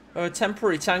 A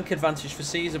temporary tank advantage for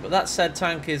Caesar, but that said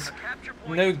tank is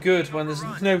no good when there's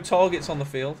no targets on the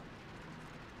field.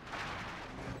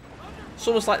 It's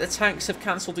almost like the tanks have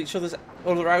cancelled each other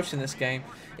out in this game.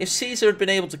 If Caesar had been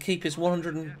able to keep his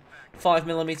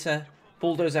 105mm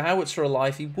bulldozer howitzer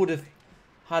alive, he would have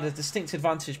had a distinct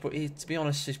advantage, but to be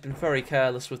honest, he's been very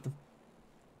careless with them.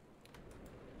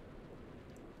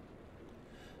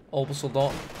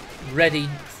 Obersoldat ready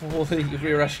for the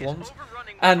rear echelons,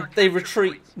 and they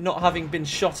retreat, not having been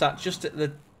shot at, just at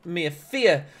the mere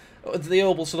fear of the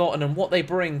Obersoldaten and what they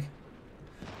bring.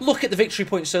 Look at the victory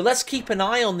points, so let's keep an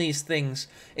eye on these things.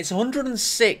 It's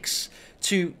 106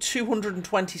 to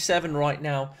 227 right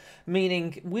now,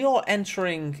 meaning we are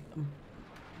entering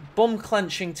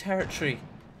bum-clenching territory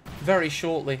very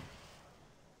shortly.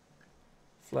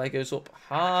 Flare goes up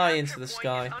high into the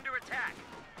sky.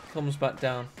 Comes back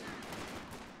down.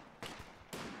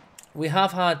 We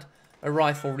have had a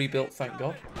rifle rebuilt, thank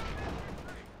God.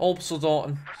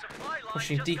 Obersoldaten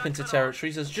pushing deep into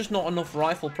territories. There's just not enough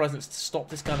rifle presence to stop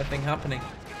this kind of thing happening.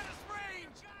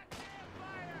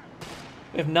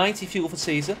 We have 90 fuel for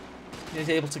Caesar. He's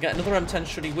able to get another M10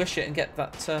 should he wish it and get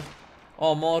that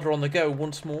Armada on the go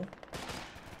once more.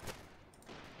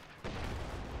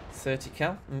 30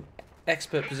 cal.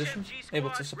 Expert position. Able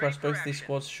to suppress both these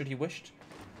squads should he wished.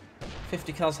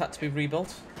 50 cal's had to be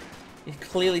rebuilt. He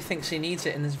clearly thinks he needs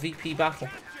it in this VP battle.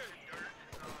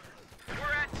 We're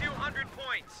at 200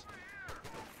 points.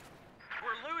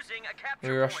 We're losing a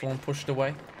capture Rear point. echelon pushed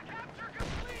away.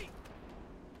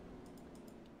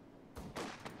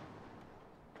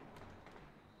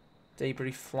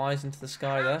 Debris flies into the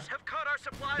sky there.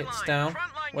 Hits down.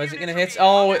 Where's it going to hit?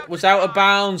 Oh, it was out of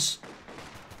bounds.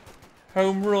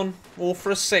 Home run. Or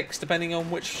for a 6, depending on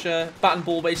which bat and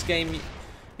ball based game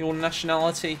your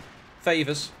nationality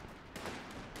favours.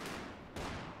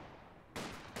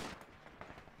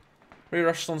 Rear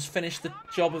echelons finished the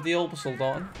job of the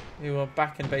Obersoldaten, who are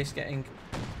back in base getting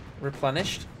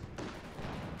replenished.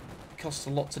 It costs a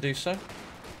lot to do so.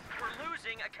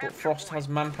 But Frost has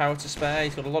manpower to spare.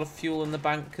 He's got a lot of fuel in the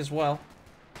bank as well.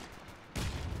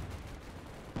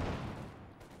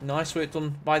 Nice work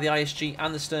done by the ISG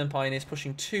and the Stern Pioneers,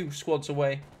 pushing 2 squads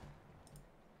away.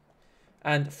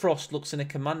 And Frost looks in a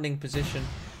commanding position,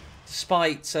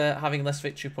 despite having less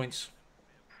victory points.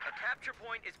 A capture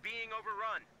point is being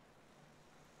overrun.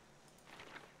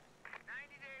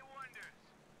 90-day wonders.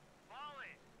 Fall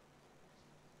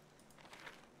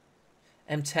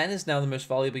in. M10 is now the most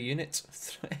valuable unit.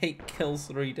 8 kills,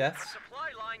 3 deaths. The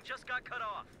supply line just got cut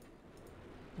off.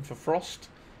 And for Frost,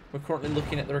 we're currently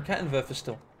looking at the Raketenwerfer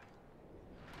still.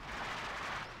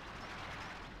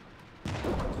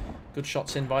 Good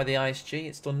shots in by the ISG.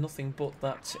 It's done nothing but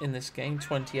that in this game.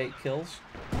 28 kills.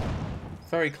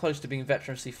 Very close to being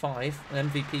Veteran C5. An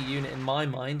MVP unit in my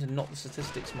mind, and not the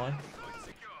statistics mind.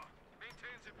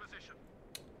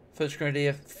 First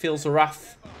Grenadier feels the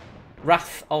wrath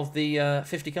of the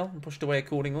 50 kill and pushed away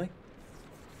accordingly.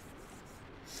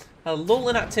 A lull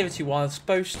in activity whilst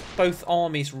both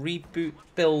armies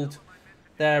rebuild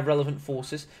their relevant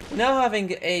forces. We're now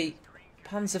having a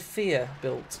Panzer IV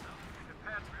built.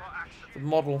 The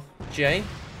Model J.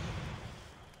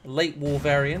 A late war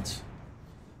variant.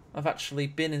 I've actually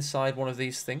been inside one of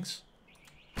these things.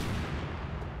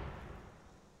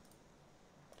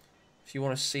 If you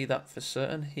want to see that for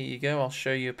certain, here you go. I'll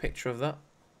show you a picture of that.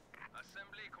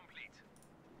 Assembly complete.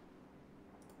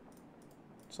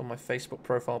 It's on my Facebook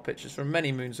profile pictures from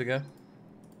many moons ago.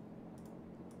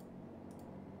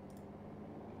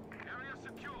 Area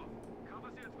secure.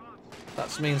 Cover the advance.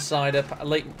 That's me inside a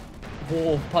late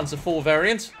war Panzer IV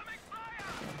variant.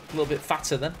 A little bit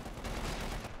fatter then.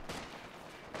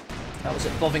 That was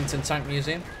at Bovington Tank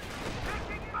Museum.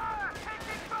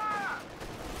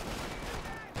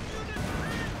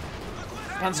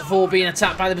 Panzer IV being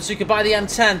attacked by the bazooka, by the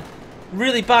M10.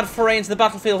 Really bad foray into the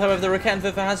battlefield, however. The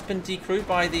Raketenwerfer has been decrewed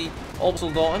by the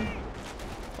Obersoldaten.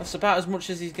 That's about as much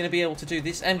as he's going to be able to do.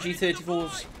 This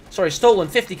MG34's... Sorry, stolen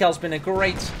 50 cal's been a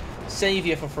great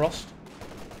saviour for Frost.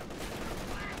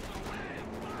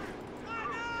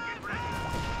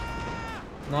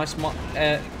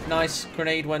 Nice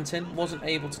grenade went in. Wasn't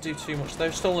able to do too much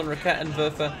though. Stolen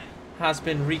Raketenwerfer has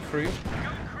been recrewed.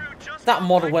 That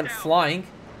model went flying.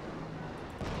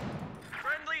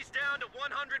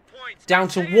 Down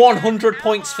to 100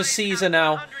 points for Caesar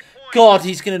now. God,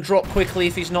 he's going to drop quickly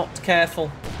if he's not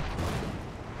careful.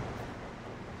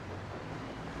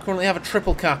 Currently have a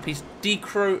triple cap. He's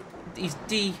decapping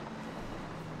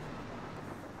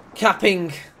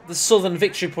the southern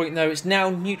victory point though. It's now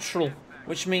neutral,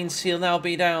 which means he'll now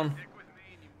be down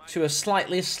to a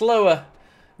slightly slower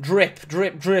drip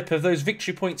of those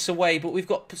victory points away. But we've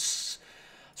got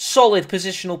solid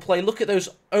positional play. Look at those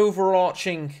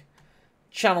overarching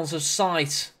channels of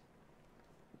sight.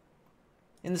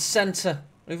 In the centre,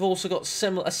 we've also got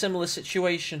a similar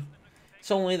situation.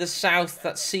 It's only the south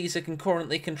that Caesar can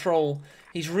currently control.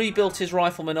 He's rebuilt his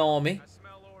rifleman army.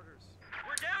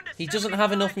 He doesn't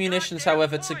have enough munitions,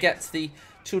 however, to get the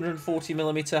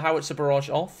 240mm howitzer barrage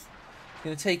off. It's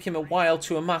going to take him a while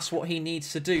to amass what he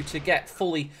needs to do to get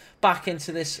fully back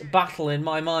into this battle, in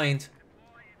my mind.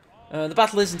 The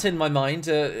battle isn't in my mind.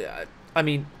 I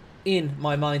mean, in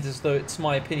my mind, as though it's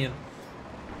my opinion.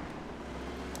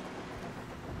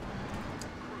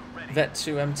 Vet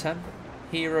 2 M10.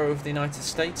 Hero of the United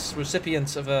States.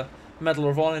 Recipient of a Medal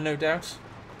of Honor, no doubt.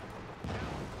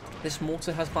 This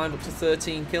mortar has climbed up to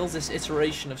 13 kills. This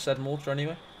iteration of said mortar,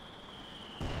 anyway.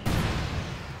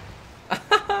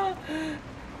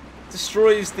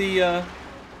 Destroys the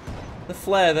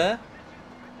flare there.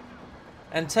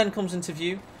 M10 comes into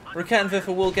view.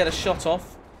 Raketenwerfer will get a shot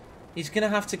off. He's going to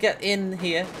have to get in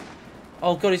here.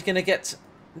 Oh god, he's going to get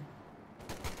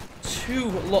 2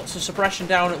 lots of suppression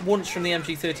down at once from the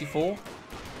MG34.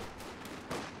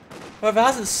 However,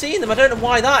 hasn't seen them. I don't know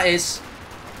why that is.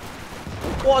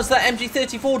 What is that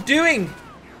MG34 doing?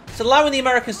 It's allowing the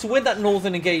Americans to win that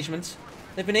northern engagement.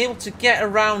 They've been able to get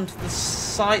around the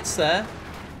sights there.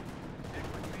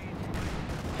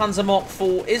 Panzer Mark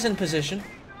IV is in position.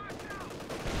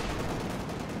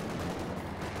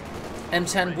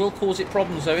 M10 will cause it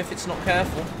problems though if it's not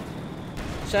careful.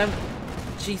 So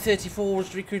G34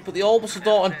 was recruited, but the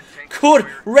Obersoldaten could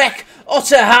wreak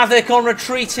utter havoc on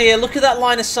retreat here. Look at that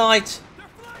line of sight.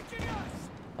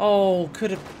 Oh,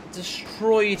 could have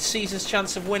destroyed Caesar's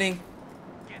chance of winning.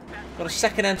 Got a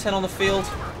second M10 on the field.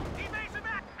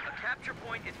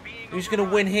 Who's going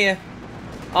to win here?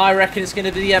 I reckon it's going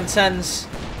to be the M10s.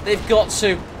 They've got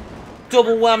to.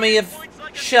 Double whammy of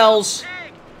shells.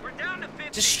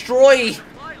 Destroy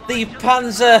the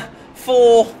Panzer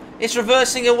IV. It's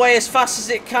reversing away as fast as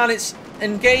it can. It's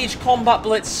engaged combat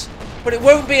blitz, but it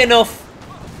won't be enough.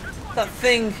 That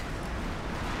thing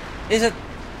is a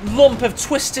lump of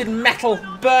twisted metal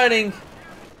burning.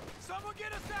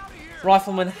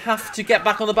 Riflemen have to get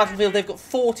back on the battlefield. They've got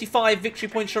 45 victory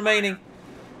points remaining.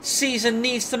 Caesar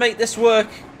needs to make this work.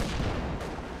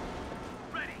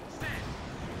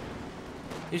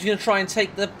 He's going to try and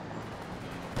take the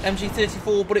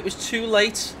MG34, but it was too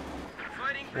late.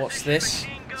 What's this?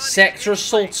 Sector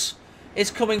assault is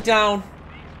coming down.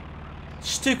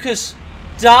 Stukas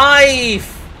dive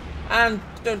and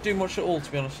don't do much at all,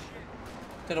 to be honest.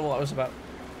 Don't know what that was about.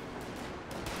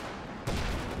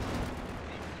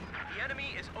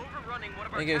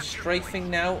 There you go, strafing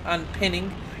now and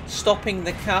pinning, stopping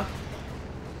the cap.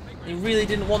 He really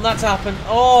didn't want that to happen.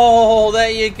 Oh, there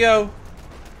you go.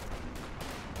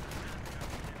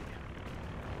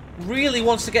 Really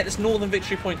wants to get this northern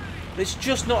victory point, but it's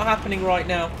just not happening right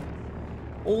now.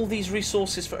 All these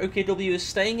resources for OKW is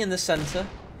staying in the centre.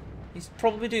 He's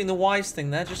probably doing the wise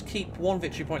thing there, just keep one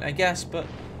victory point, I guess, but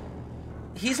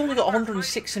he's only got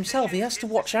 106 himself. He has to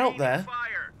watch out there.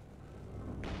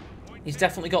 He's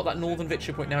definitely got that northern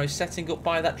victory point now. He's setting up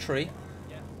by that tree.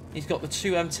 He's got the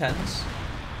 2 M10s.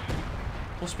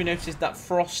 Must be noticed that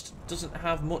Frost doesn't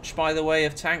have much by the way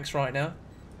of tanks right now.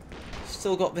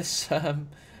 Still got this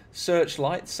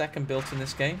searchlight, second built in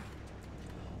this game.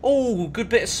 Oh, good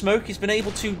bit of smoke. He's been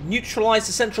able to neutralise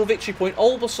the central victory point.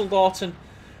 Obersoldaten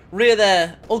rear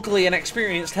their ugly and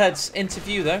experienced heads into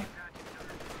view, though.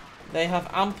 They have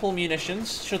ample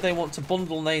munitions, should they want to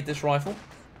bundle nade this rifle.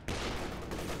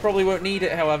 Probably won't need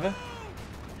it, however.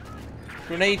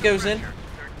 Grenade goes in.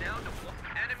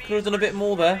 Could have done a bit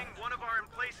more there.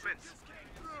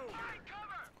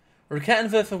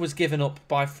 Raketenwerfer was given up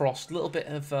by Frost. A little bit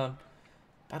of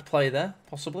bad play there,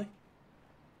 possibly.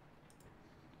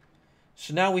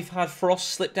 So now we've had Frost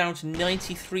slip down to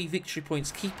 93 victory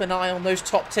points. Keep an eye on those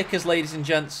top tickers, ladies and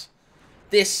gents.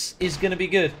 This is going to be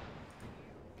good.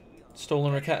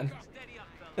 Stolen Raketten.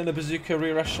 And the bazooka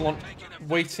rear echelon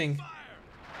waiting.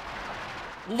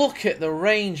 Look at the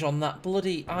range on that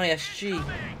bloody ISG.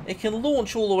 It can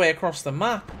launch all the way across the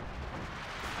map.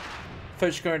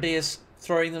 CoH Grenadiers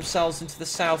throwing themselves into the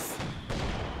south.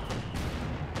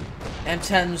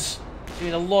 M10's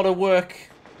doing a lot of work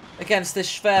against this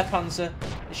Schwerpanzer.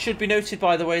 It should be noted,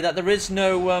 by the way, that there is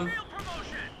no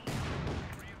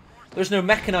there's no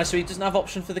mechanized, so he doesn't have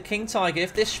option for the King Tiger.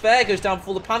 If this Schwer goes down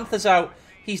before the Panther's out,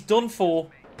 he's done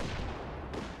for.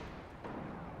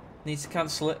 Needs to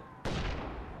cancel it.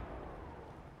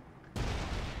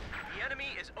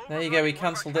 There you go, he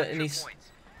cancelled it, and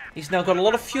he's now got a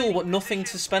lot of fuel, but nothing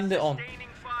to spend it on.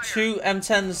 2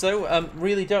 M10s, though,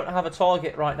 really don't have a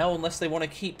target right now, unless they want to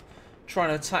keep trying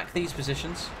to attack these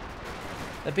positions.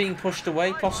 They're being pushed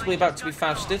away, possibly about to be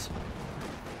Fausted.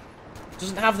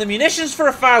 Doesn't have the munitions for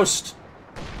a Faust!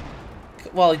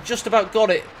 Well, he just about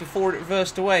got it before it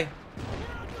reversed away.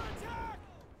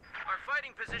 Our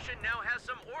fighting position now has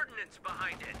some ordnance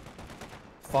behind it.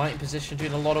 Fighting position,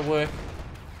 doing a lot of work.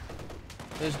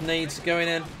 Those nades going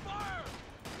in.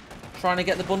 Trying to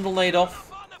get the bundle nade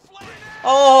off.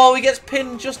 Oh, he gets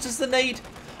pinned just as the nade...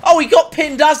 Oh, he got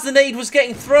pinned as the nade was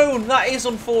getting thrown. That is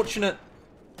unfortunate.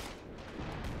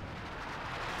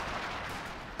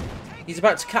 He's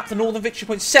about to cap the Northern victory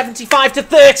point. 75 to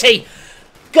 30.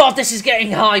 God, this is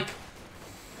getting hype.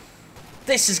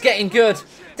 This is getting good.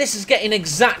 This is getting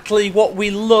exactly what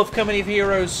we love coming of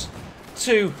Heroes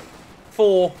 2,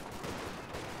 4.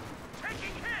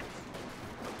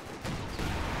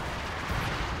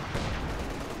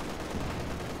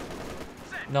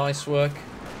 Nice work.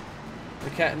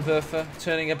 Rakettenwerfer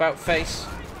turning about face.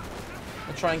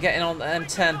 They'll try and get in on the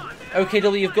M10.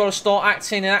 OKW, you've got to start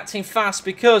acting and acting fast,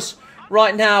 because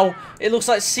right now it looks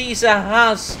like Caesar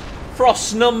has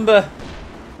Frost's number.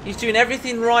 He's doing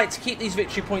everything right to keep these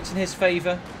victory points in his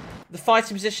favour. The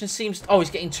fighting position seems... Oh,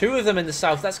 he's getting 2 of them in the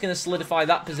south. That's going to solidify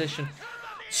that position.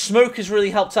 Smoke has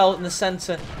really helped out in the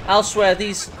centre. Elsewhere,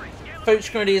 these CoH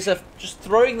Grenadiers are just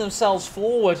throwing themselves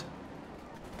forward.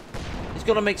 He's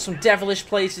got to make some devilish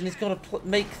plays, and he's got to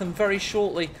make them very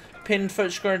shortly. Pinned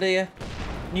CoH Grenadier.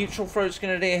 Neutral CoH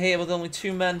Grenadier here with only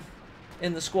 2 men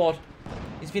in the squad.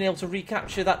 He's been able to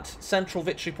recapture that central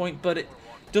victory point, but it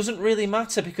doesn't really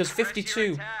matter, because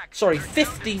 50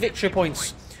 victory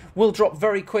points will drop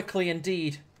very quickly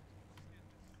indeed.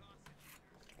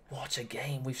 What a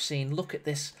game we've seen. Look at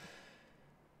this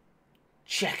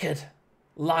checkered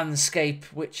landscape,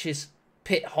 which is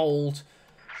pit-holed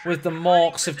with the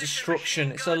marks of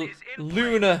destruction. It's a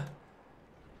lunar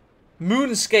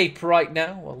moonscape right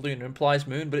now. Well, lunar implies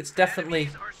moon, but it's definitely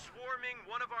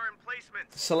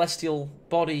celestial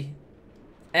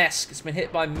body-esque. It's been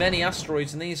hit by many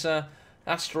asteroids, and these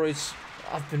asteroids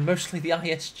have been mostly the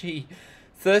ISG.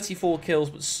 34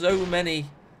 kills, but so many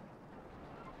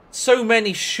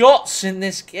shots in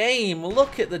this game.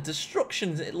 Look at the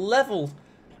destruction it leveled.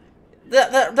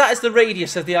 That is the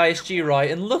radius of the ISG, right?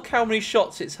 And look how many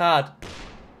shots it's had.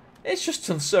 It's just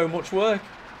done so much work.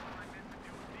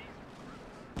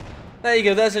 There you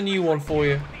go, there's a new one for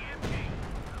you.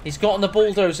 He's gotten the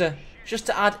bulldozer just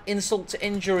to add insult to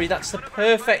injury. That's the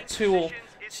perfect tool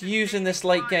to use in this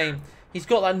late game. He's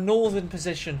got that northern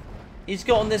position. He's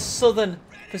gotten this southern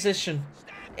position.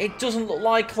 It doesn't look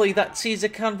likely that Caesar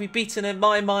can be beaten in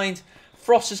my mind.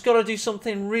 Frost has got to do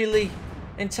something really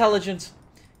intelligent.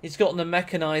 He's gotten them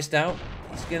mechanized out.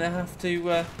 He's going to have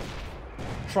to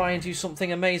try and do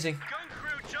something amazing.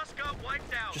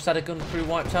 Just had a gun crew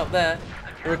wiped out there.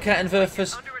 The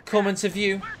Rakettenwerfers come into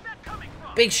view.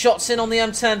 Big shots in on the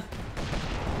M10.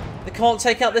 They can't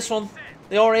take out this one.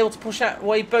 They are able to push out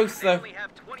away both, though.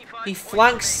 He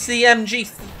flanks the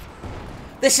MG.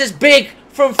 This is big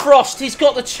from Frost. He's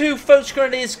got the 2 CoH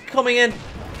Grenadiers coming in.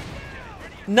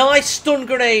 Nice stun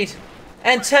grenade.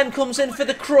 M10 comes in for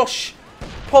the crush.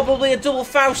 Probably a double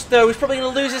Faust, though. He's probably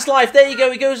going to lose his life. There you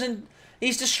go. He goes in.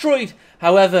 He's destroyed.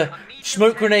 However,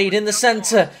 smoke grenade in the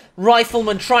centre.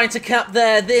 Rifleman trying to cap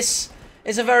there. This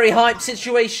is a very hyped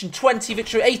situation.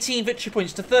 18 victory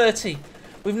points to 30.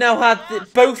 We've now had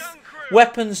both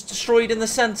weapons destroyed in the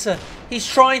centre. He's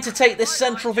trying to take this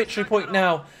central victory point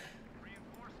now.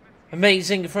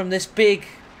 Amazing from this big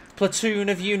platoon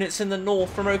of units in the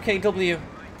north from OKW.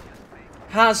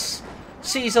 Has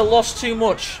Caesar lost too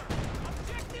much?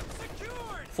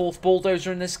 4th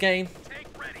bulldozer in this game.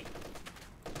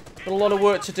 Got a lot of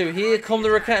work to do. Here come the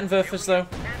Rakettenwerfers, though.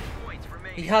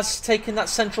 He has taken that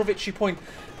central victory point.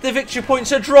 The victory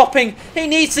points are dropping. He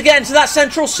needs to get into that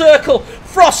central circle.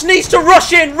 Frost needs to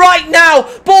rush in right now.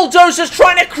 Bulldozer's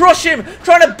trying to crush him,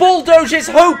 trying to bulldoze his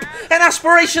hope and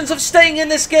aspirations of staying in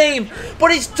this game.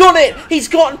 But he's done it. He's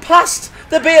gotten past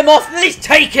the Behemoth and he's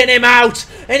taken him out.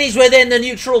 And he's within the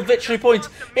neutral victory point.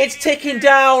 It's ticking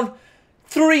down.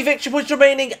 3 victory points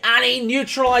remaining, and he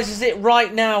neutralises it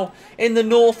right now. In the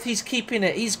north, he's keeping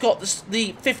it. He's got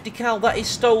the 50 cal that he's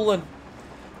stolen.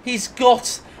 He's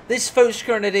got this Foch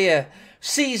Grenadier.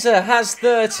 Caesar has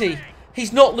 30.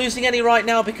 He's not losing any right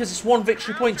now because it's 1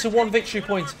 victory point to 1 victory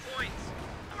point.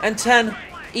 And 10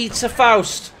 eats a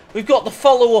Faust. We've got the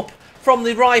follow-up from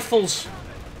the rifles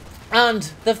and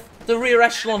the rear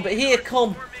echelon. But here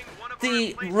come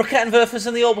the Raketenwerfers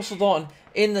and the Obersoldaten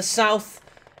in the south.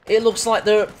 It looks like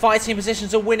the fighting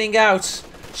positions are winning out.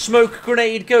 Smoke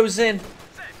grenade goes in.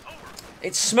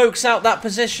 It smokes out that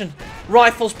position.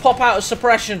 Rifles pop out of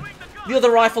suppression. The other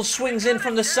rifle swings in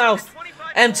from the south.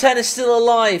 M10 is still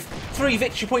alive. 3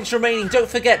 victory points remaining. Don't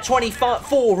forget,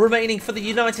 24 remaining for the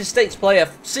United States player,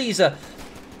 Caesar.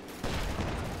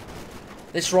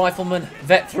 This rifleman,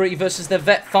 Vet 3 versus the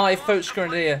Vet 5 Foch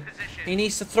Grenadier. He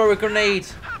needs to throw a grenade.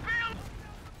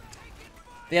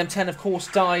 The M10, of course,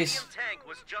 dies.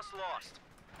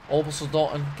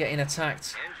 Obersoldaten getting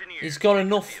attacked. He's got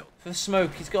enough for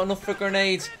smoke. He's got enough for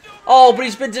grenades. Oh, but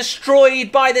he's been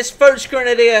destroyed by this Foch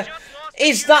Grenadier.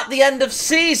 Is that the end of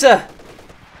Caesar?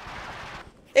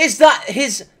 Is that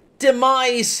his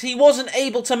demise? He wasn't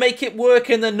able to make it work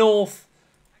in the north.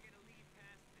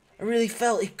 I really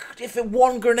felt if it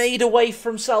 1 grenade away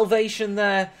from salvation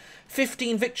there.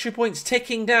 15 victory points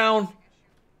ticking down.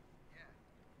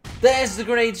 There's the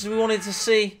grenades we wanted to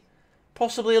see.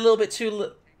 Possibly a little bit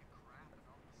too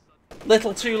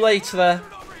little too late there.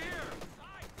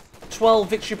 12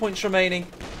 victory points remaining.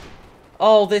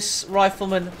 Oh, this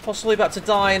rifleman possibly about to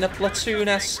die in a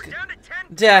platoon-esque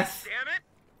death.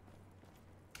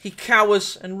 He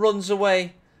cowers and runs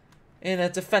away in a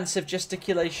defensive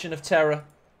gesticulation of terror.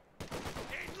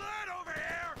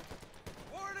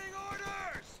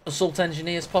 Assault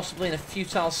engineers possibly in a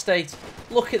futile state.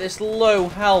 Look at this low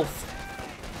health.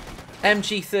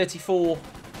 MG34.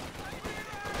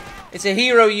 It's a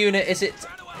hero unit. Is it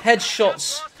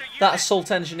headshots that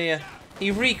assault engineer? He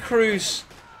recrews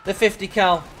the 50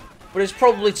 cal, but it's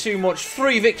probably too much.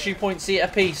 3 victory points here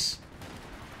apiece.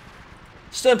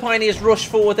 Stern Pioneers rush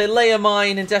forward. They lay a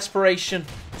mine in desperation.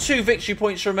 2 victory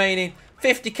points remaining.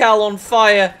 50 cal on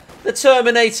fire. The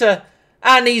Terminator,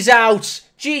 and he's out.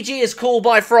 GG is called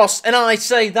by Frost, and I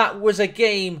say that was a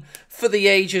game for the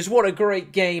ages. What a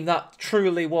great game that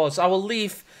truly was. I will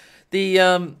leave the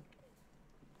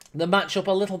matchup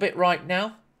a little bit right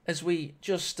now as we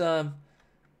just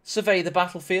survey the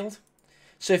battlefield.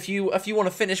 So if you want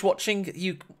to finish watching,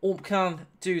 you can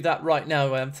do that right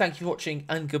now. Thank you for watching,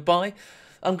 and goodbye.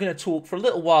 I'm going to talk for a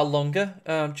little while longer,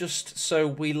 just so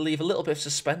we leave a little bit of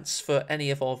suspense for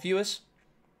any of our viewers.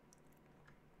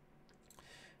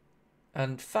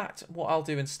 And in fact, what I'll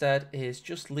do instead is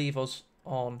just leave us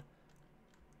on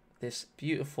this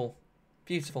beautiful,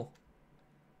 beautiful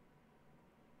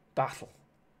battle.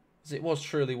 As it was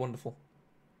truly wonderful.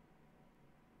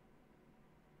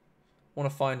 I want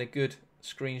to find a good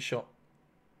screenshot.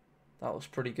 That looks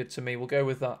pretty good to me. We'll go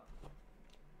with that.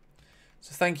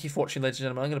 So thank you for watching, ladies and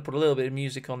gentlemen. I'm going to put a little bit of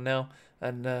music on now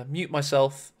and mute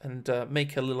myself and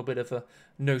make a little bit of a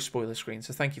no spoiler screen.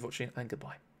 So thank you for watching, and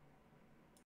goodbye.